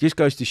 It just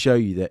goes to show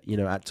you that,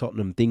 at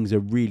Tottenham, things are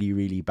really,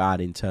 really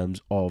bad in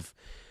terms of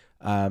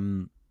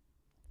the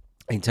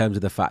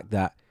fact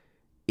that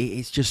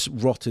it's just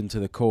rotten to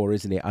the core,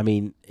 isn't it? I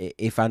mean,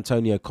 if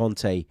Antonio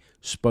Conte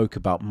spoke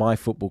about my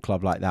football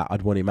club like that,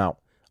 I'd want him out.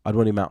 I'd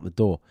want him out the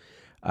door.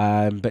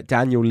 But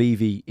Daniel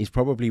Levy is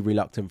probably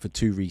reluctant for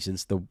two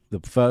reasons. The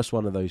first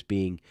one of those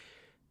being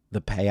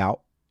the payout.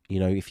 You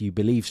know, if you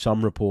believe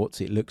some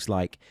reports, it looks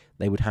like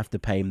they would have to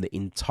pay him the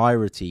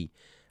entirety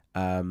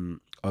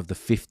of the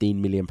 £15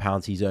 million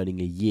he's earning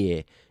a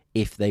year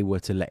if they were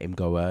to let him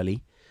go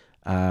early,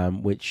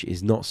 which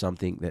is not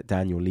something that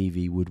Daniel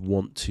Levy would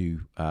want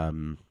to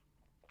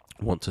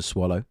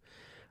swallow.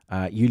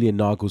 Julian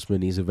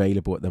Nagelsmann is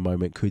available at the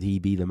moment. Could he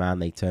be the man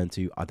they turn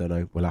to? I don't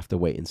know. We'll have to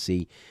wait and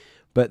see.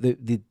 But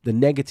the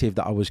negative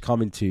that I was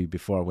coming to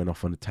before I went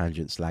off on a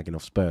tangent slagging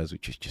off Spurs,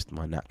 which is just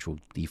my natural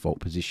default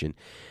position,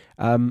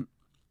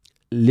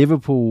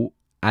 Liverpool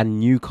and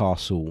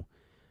Newcastle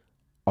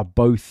are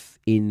both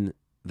in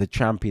the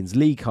Champions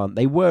League hunt.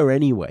 They were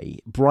anyway.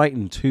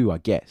 Brighton too, I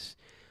guess.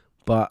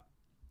 But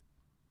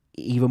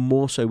even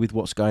more so with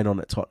what's going on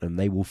at Tottenham,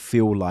 they will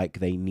feel like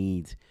they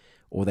need,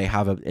 or they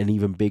have an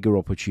even bigger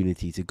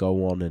opportunity to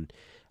go on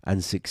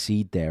and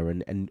succeed there.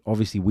 And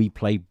obviously we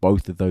play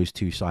both of those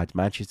two sides.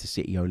 Manchester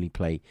City only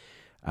play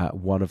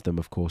one of them,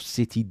 of course.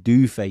 City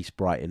do face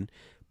Brighton,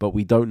 but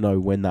we don't know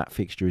when that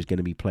fixture is going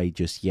to be played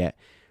just yet.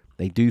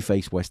 They do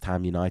face West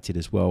Ham United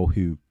as well,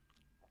 who,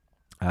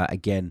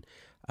 again,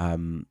 are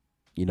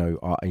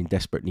in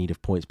desperate need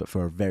of points, but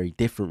for a very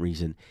different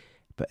reason.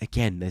 But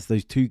again, there's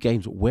those two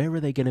games. Where are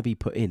they going to be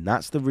put in?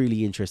 That's the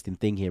really interesting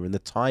thing here. And the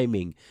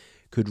timing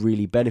could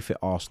really benefit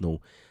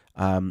Arsenal.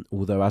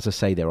 Although, as I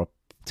say, there are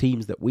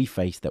teams that we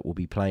face that will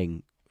be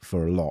playing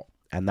for a lot.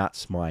 And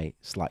that's my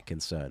slight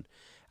concern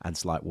and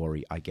slight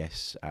worry, I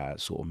guess,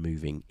 sort of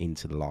moving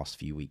into the last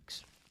few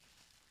weeks.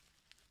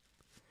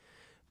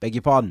 Beg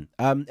your pardon.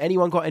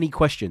 Anyone got any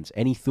questions,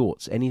 any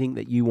thoughts, anything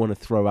that you want to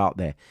throw out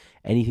there,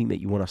 anything that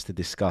you want us to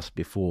discuss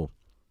before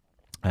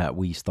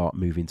we start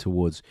moving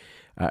towards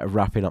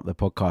wrapping up the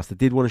podcast? I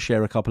did want to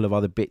share a couple of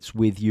other bits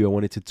with you. I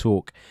wanted to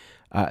talk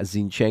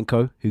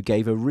Zinchenko, who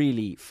gave a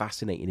really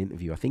fascinating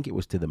interview. I think it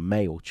was to the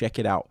Mail. Check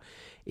it out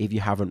if you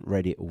haven't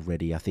read it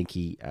already. I think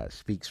he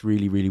speaks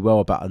really, really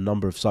well about a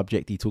number of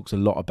subjects. He talks a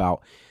lot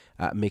about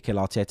Mikel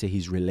Arteta,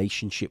 his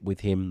relationship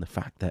with him, the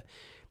fact that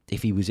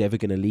if he was ever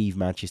going to leave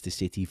Manchester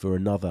City for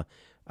another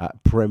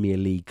Premier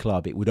League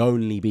club, it would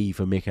only be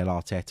for Mikel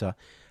Arteta,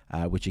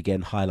 which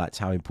again highlights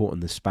how important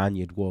the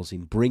Spaniard was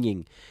in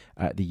bringing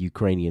the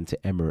Ukrainian to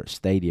Emirates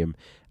Stadium.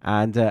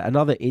 And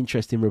another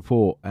interesting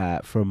report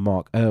from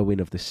Mark Irwin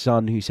of The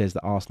Sun, who says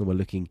that Arsenal are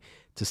looking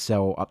to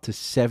sell up to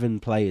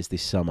 7 players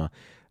this summer.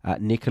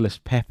 Nicolas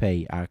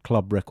Pepe, our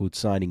club record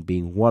signing,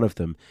 being one of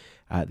them.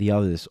 The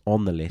others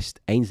on the list: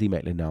 Ainsley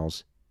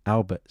Maitland-Niles,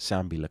 Albert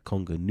Sambi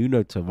Lokonga,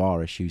 Nuno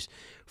Tavares, whose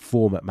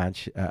form at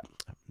Manchester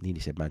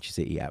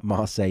City, at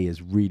Marseille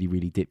has really,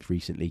 really dipped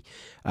recently.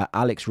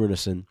 Alex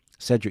Runarsson,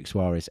 Cedric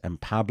Suarez, and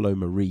Pablo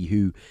Mari,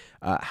 who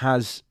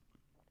has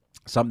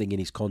something in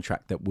his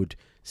contract that would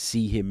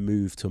see him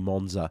move to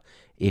Monza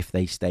if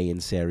they stay in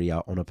Serie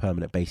A on a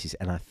permanent basis,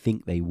 and I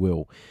think they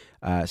will.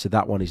 So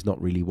that one is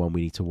not really one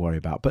we need to worry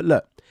about. But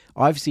look,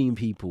 I've seen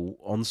people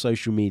on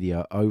social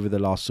media over the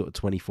last sort of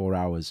 24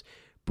 hours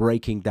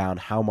breaking down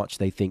how much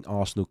they think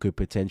Arsenal could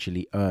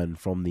potentially earn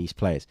from these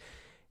players.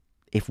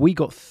 If we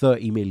got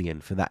 30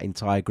 million for that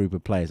entire group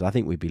of players, I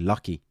think we'd be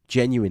lucky.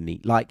 Genuinely.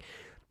 Like,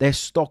 their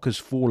stock has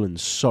fallen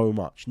so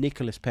much.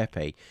 Nicolas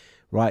Pepe,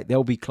 right?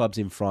 There'll be clubs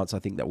in France, I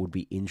think, that would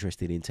be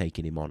interested in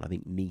taking him on. I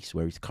think Nice,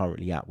 where he's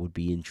currently at, would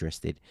be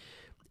interested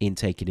in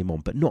taking him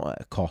on, but not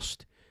at a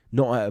cost.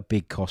 Not at a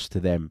big cost to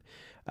them.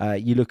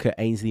 You look at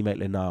Ainsley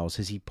Maitland-Niles.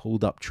 Has he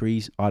pulled up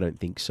trees? I don't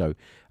think so.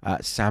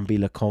 Sambi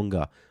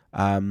Lokonga.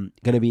 Going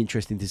to be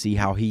interesting to see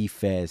how he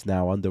fares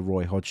now under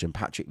Roy Hodgson.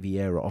 Patrick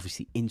Vieira,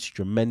 obviously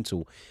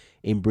instrumental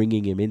in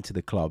bringing him into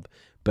the club,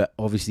 but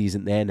obviously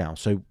isn't there now.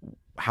 So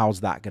how's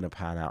that going to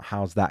pan out?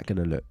 How's that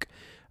going to look?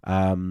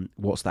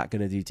 What's that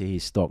going to do to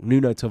his stock?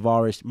 Nuno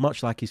Tavares,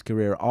 much like his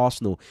career at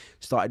Arsenal,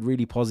 started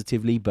really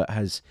positively, but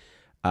has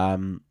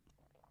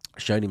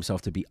shown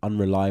himself to be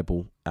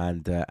unreliable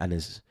and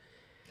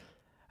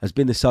has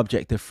been the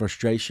subject of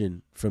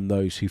frustration from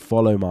those who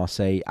follow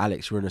Marseille.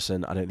 Alex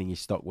Runarsson, I don't think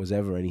his stock was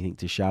ever anything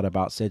to shout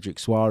about. Cedric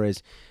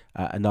Suarez,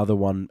 another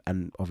one.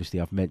 And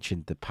obviously I've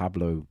mentioned the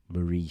Pablo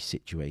Mari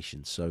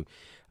situation. So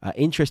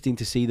interesting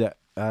to see that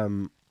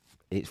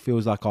it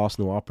feels like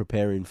Arsenal are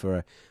preparing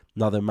for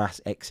another mass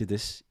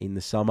exodus in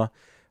the summer.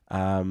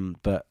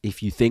 But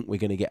if you think we're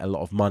going to get a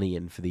lot of money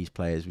in for these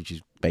players, which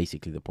is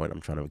basically the point I'm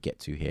trying to get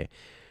to here,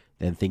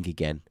 then think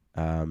again,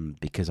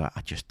 because I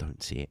just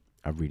don't see it.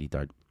 I really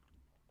don't.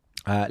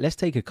 Let's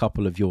take a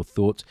couple of your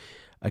thoughts,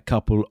 a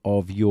couple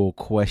of your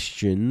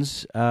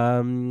questions.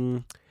 There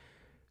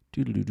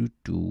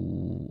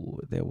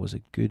was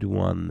a good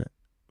one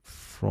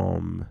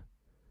from...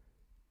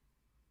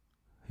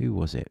 Who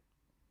was it?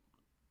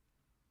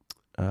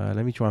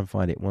 Let me try and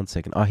find it. 1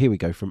 second. Here we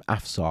go, from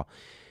Afsar.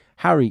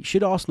 Harry,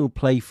 should Arsenal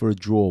play for a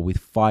draw with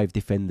 5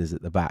 defenders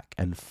at the back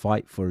and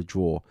fight for a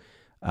draw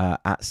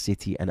at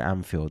City and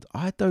Anfield?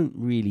 I don't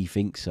really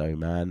think so,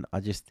 man.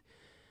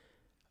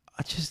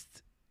 I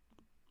just,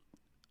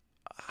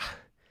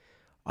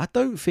 I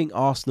don't think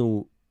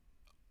Arsenal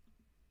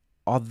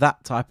are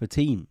that type of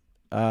team.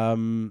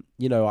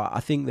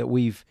 I think that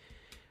we've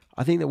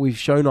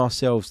shown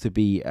ourselves to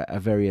be a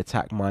very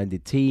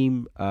attack-minded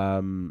team,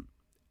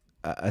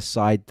 a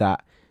side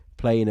that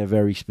play in a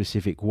very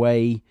specific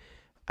way,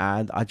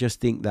 and I just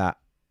think that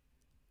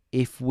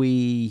if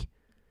we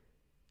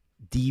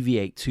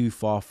deviate too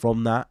far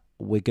from that,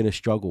 we're going to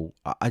struggle.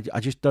 I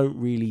just don't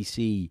really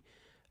see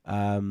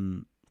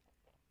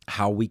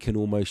how we can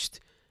almost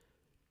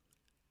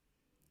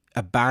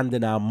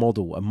abandon our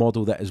model, a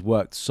model that has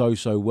worked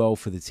so well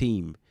for the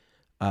team,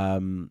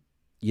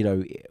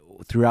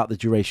 throughout the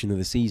duration of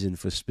the season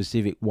for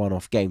specific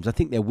one-off games. I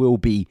think there will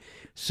be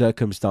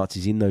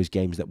circumstances in those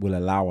games that will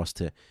allow us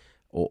to,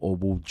 or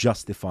will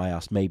justify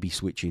us maybe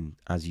switching,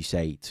 as you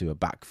say, to a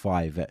back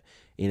five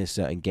in a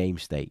certain game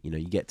state. You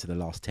get to the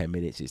last 10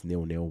 minutes, it's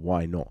 0-0,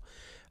 why not?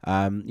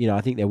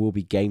 I think there will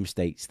be game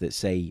states that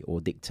say or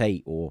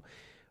dictate or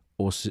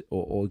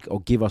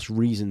give us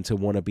reason to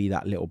want to be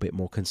that little bit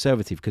more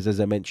conservative. Because as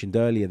I mentioned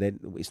earlier, then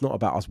it's not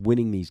about us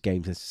winning these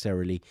games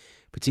necessarily,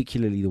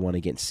 particularly the one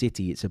against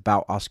City. It's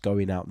about us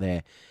going out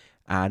there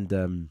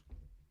and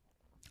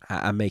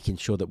making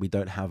sure that we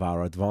don't have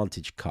our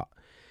advantage cut.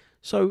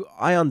 So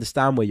I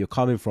understand where you're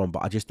coming from,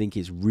 but I just think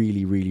it's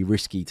really, really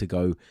risky to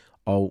go,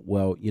 oh,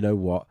 well, you know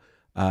what?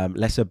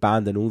 Let's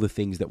abandon all the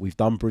things that we've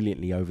done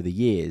brilliantly over the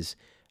years,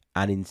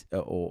 and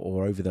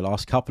or over the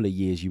last couple of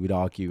years, you would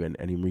argue, and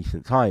in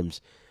recent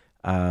times,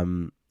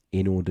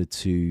 in order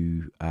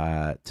to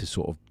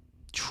sort of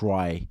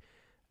try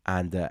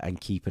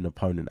and keep an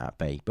opponent at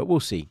bay. But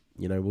we'll see.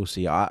 We'll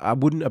see. I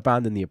wouldn't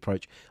abandon the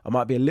approach. I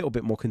might be a little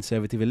bit more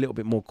conservative, a little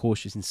bit more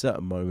cautious in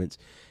certain moments,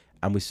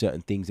 and with certain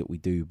things that we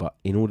do. But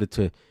in order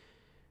to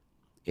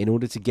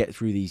get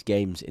through these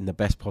games in the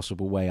best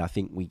possible way, I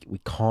think we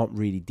can't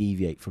really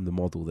deviate from the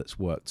model that's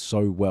worked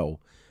so well.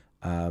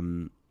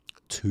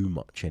 Too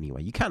much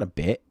anyway. You can a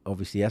bit,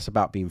 obviously. That's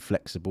about being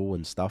flexible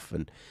and stuff,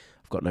 and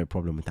I've got no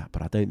problem with that.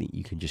 But I don't think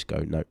you can just go,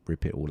 no,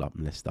 rip it all up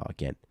and let's start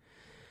again.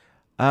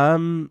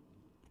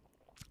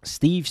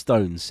 Steve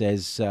Stone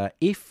says,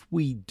 if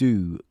we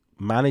do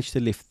manage to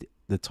lift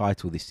the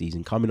title this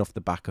season, coming off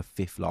the back of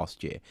fifth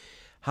last year,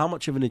 how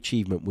much of an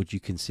achievement would you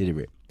consider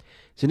it?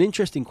 It's an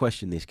interesting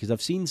question, this, because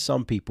I've seen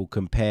some people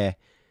compare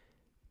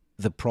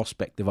the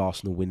prospect of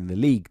Arsenal winning the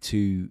league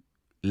to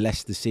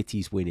Leicester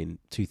City's win in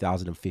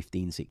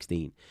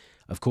 2015-16.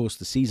 Of course,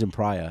 the season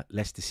prior,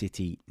 Leicester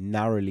City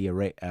narrowly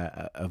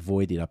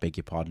avoided,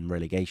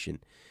 relegation.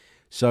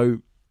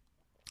 So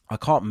I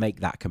can't make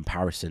that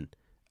comparison.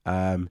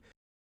 And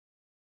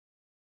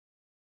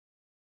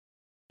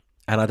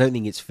I don't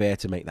think it's fair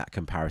to make that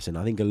comparison.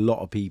 I think a lot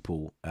of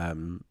people,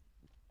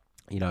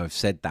 have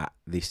said that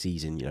this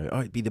season,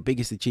 it'd be the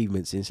biggest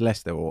achievement since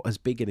Leicester, or as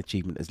big an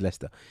achievement as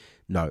Leicester.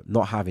 No,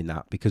 not having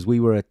that, because we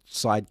were a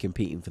side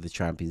competing for the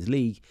Champions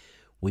League.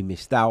 We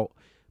missed out,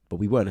 but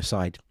we weren't a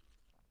side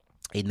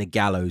in the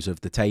gallows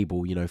of the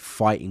table,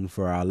 fighting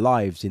for our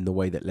lives in the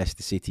way that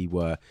Leicester City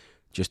were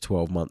just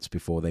 12 months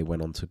before they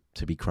went on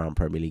to be crowned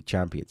Premier League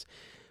champions.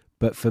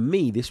 But for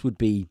me, this would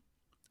be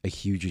a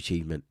huge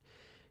achievement.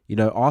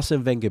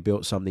 Arsene Wenger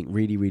built something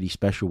really, really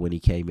special when he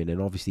came in,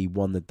 and obviously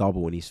won the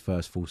double in his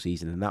first full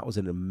season, and that was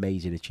an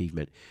amazing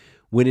achievement.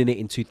 Winning it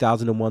in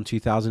 2001,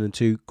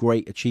 2002,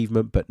 great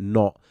achievement, but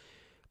not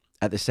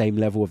at the same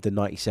level of the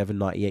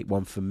 97-98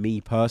 one for me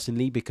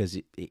personally, because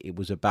it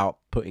was about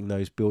putting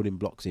those building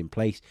blocks in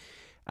place.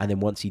 And then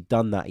once he'd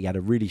done that, he had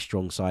a really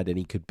strong side and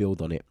he could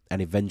build on it.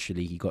 And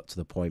eventually he got to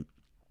the point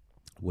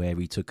where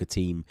he took a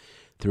team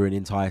through an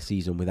entire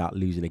season without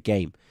losing a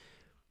game.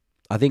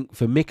 I think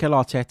for Mikel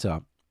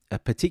Arteta,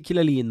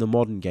 particularly in the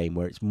modern game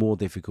where it's more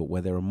difficult,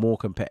 where there are more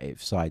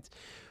competitive sides,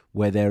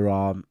 where there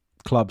are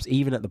clubs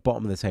even at the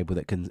bottom of the table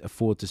that can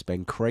afford to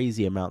spend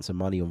crazy amounts of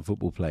money on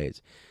football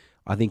players,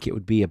 I think it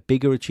would be a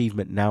bigger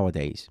achievement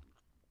nowadays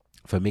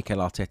for Mikel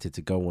Arteta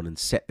to go on and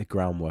set the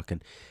groundwork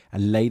and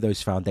lay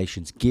those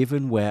foundations,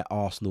 given where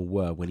Arsenal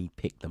were when he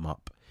picked them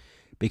up.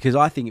 Because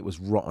I think it was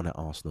rotten at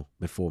Arsenal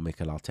before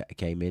Mikel Arteta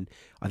came in.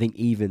 I think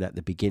even at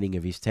the beginning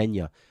of his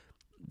tenure,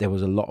 there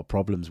was a lot of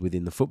problems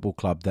within the football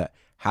club that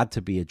had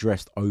to be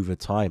addressed over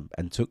time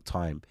and took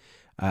time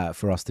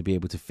for us to be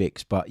able to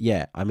fix. But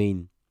yeah, I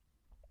mean,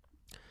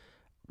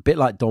 a bit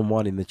like Don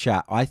Juan in the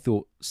chat, I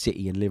thought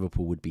City and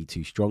Liverpool would be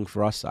too strong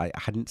for us. I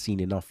hadn't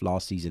seen enough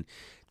last season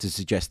to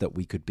suggest that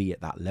we could be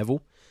at that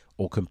level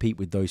or compete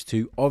with those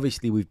two.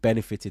 Obviously, we've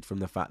benefited from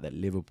the fact that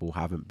Liverpool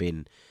haven't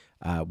been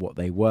what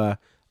they were,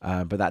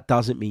 but that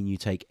doesn't mean you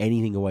take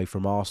anything away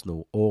from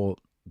Arsenal or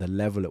the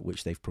level at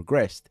which they've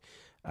progressed,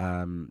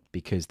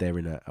 because they're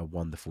in a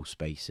wonderful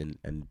space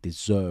and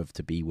deserve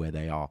to be where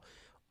they are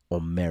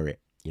on merit.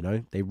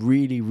 They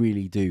really,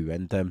 really do.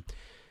 And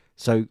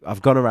so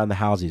I've gone around the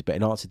houses, but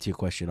in answer to your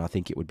question, I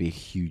think it would be a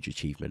huge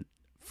achievement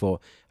for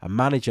a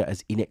manager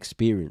as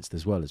inexperienced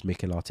as well as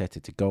Mikel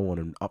Arteta to go on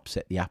and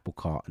upset the apple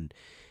cart and,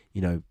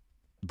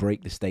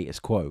 break the status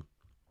quo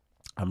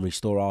and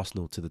restore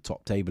Arsenal to the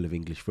top table of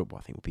English football.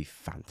 I think would be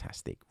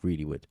fantastic.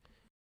 Really would.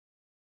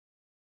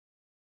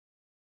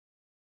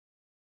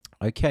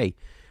 Okay,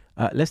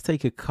 let's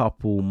take a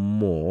couple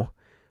more.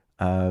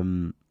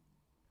 Paul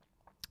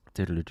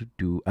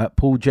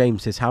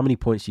James says, how many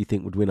points do you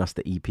think would win us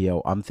the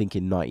EPL? I'm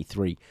thinking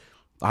 93.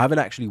 I haven't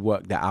actually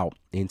worked that out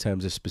in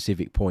terms of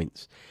specific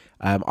points.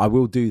 I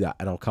will do that,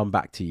 and I'll come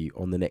back to you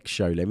on the next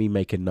show. Let me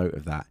make a note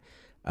of that.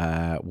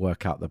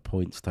 Work out the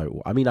points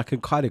total. I mean, I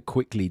can kind of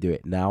quickly do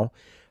it now.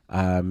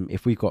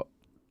 If we've got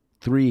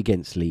 3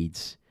 against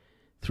Leeds,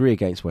 3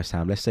 against West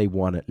Ham, let's say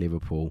 1 at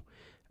Liverpool,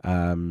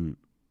 3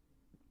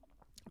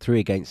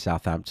 against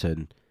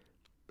Southampton,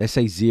 let's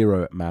say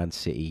 0 at Man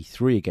City,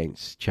 3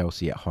 against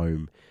Chelsea at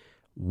home,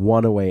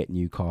 1 away at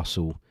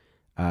Newcastle,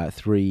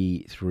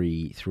 3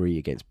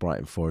 against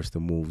Brighton, Forest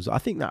and Wolves. I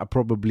think that would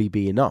probably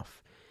be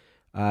enough.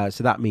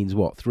 So that means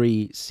what?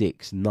 3,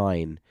 6,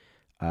 9,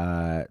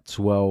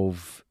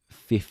 12,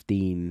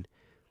 15,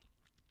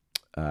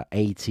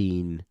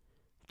 18,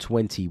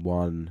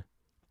 21,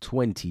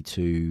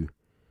 22,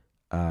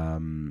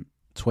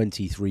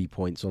 23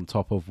 points on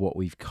top of what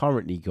we've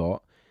currently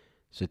got.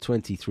 So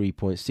 23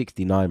 points,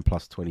 69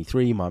 plus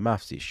 23. My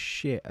maths is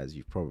shit, as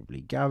you've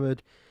probably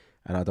gathered.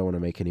 And I don't want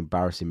to make an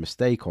embarrassing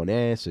mistake on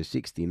air. So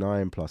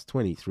 69 plus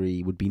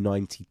 23 would be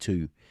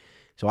 92.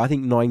 So I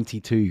think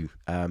 92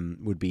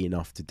 would be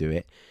enough to do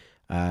it.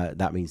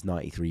 That means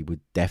 93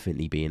 would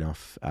definitely be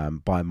enough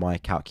by my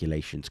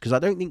calculations. Because I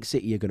don't think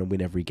City are going to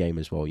win every game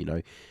as well, you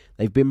know.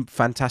 They've been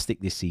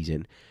fantastic this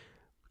season.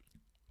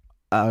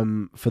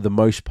 For the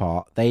most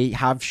part, they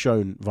have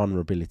shown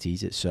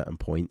vulnerabilities at certain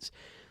points.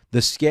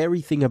 The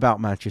scary thing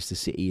about Manchester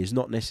City is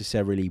not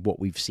necessarily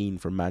what we've seen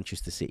from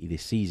Manchester City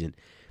this season.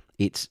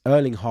 It's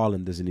Erling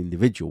Haaland as an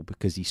individual,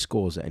 because he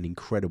scores at an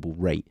incredible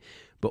rate.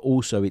 But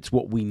also it's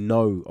what we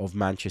know of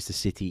Manchester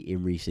City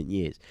in recent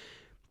years.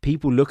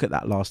 People look at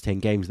that last 10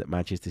 games that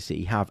Manchester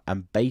City have,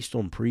 and based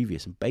on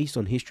previous and based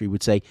on history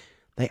would say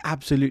they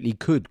absolutely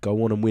could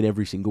go on and win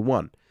every single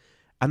one.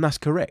 And that's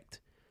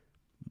correct.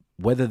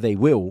 Whether they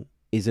will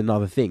is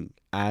another thing.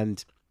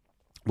 And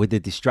with the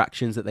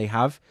distractions that they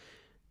have,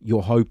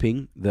 you're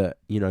hoping that,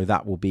 you know,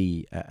 that will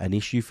be an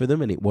issue for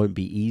them and it won't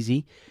be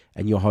easy.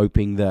 And you're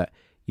hoping that,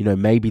 you know,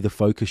 maybe the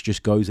focus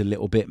just goes a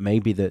little bit.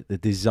 Maybe the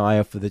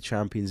desire for the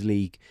Champions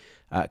League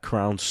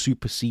crown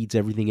supersedes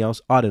everything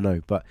else. I don't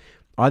know. But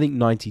I think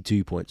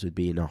 92 points would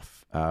be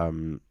enough.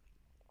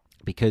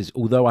 Because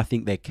although I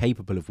think they're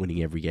capable of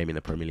winning every game in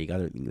the Premier League, I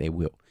don't think they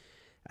will.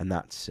 And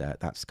that's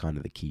kind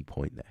of the key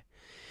point there.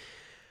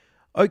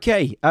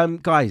 Okay,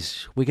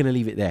 guys, we're going to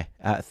leave it there.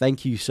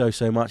 Thank you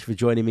so much for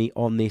joining me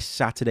on this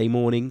Saturday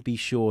morning. Be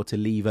sure to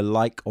leave a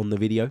like on the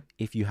video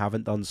if you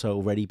haven't done so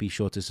already. Be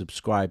sure to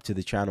subscribe to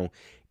the channel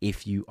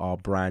if you are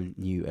brand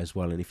new as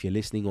well. And if you're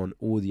listening on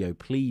audio,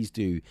 please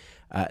do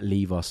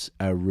leave us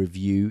a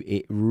review.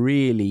 It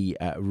really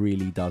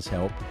does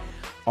help.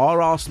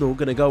 Are Arsenal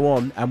going to go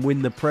on and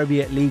win the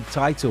Premier League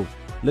title?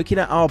 Looking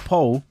at our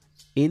poll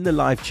in the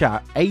live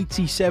chat,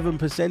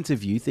 87%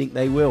 of you think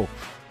they will.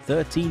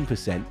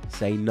 13%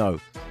 say no.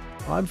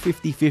 I'm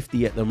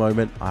 50-50 at the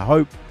moment. I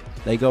hope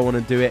they go on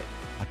and do it.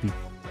 I'd be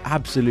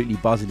absolutely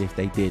buzzing if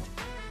they did.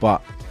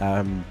 But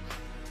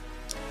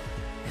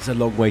it's a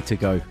long way to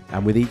go.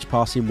 And with each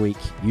passing week,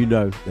 you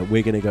know that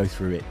we're going to go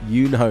through it.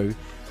 You know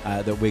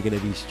that we're going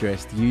to be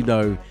stressed. You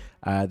know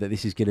that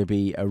this is going to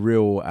be a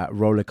real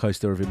roller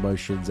coaster of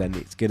emotions. And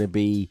it's going to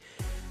be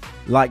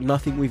like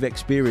nothing we've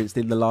experienced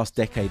in the last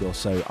decade or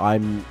so.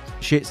 I'm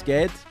shit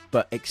scared,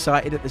 but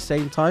excited at the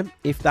same time,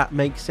 if that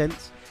makes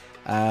sense.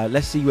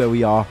 Let's see where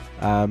we are.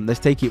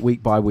 Let's take it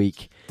week by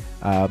week.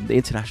 The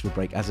international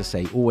break, as I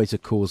say, always a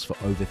cause for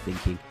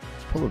overthinking.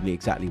 It's probably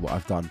exactly what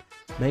I've done.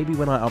 Maybe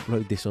when I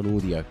upload this on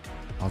audio,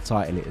 I'll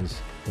title it as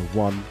the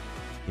one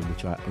in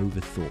which I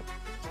overthought.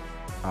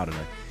 I don't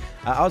know.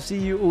 I'll see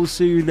you all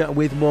soon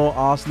with more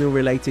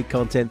Arsenal-related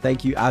content.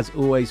 Thank you, as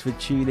always, for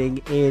tuning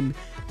in.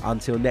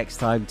 Until next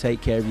time,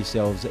 take care of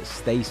yourselves,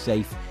 stay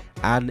safe,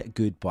 and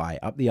goodbye.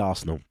 Up the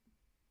Arsenal.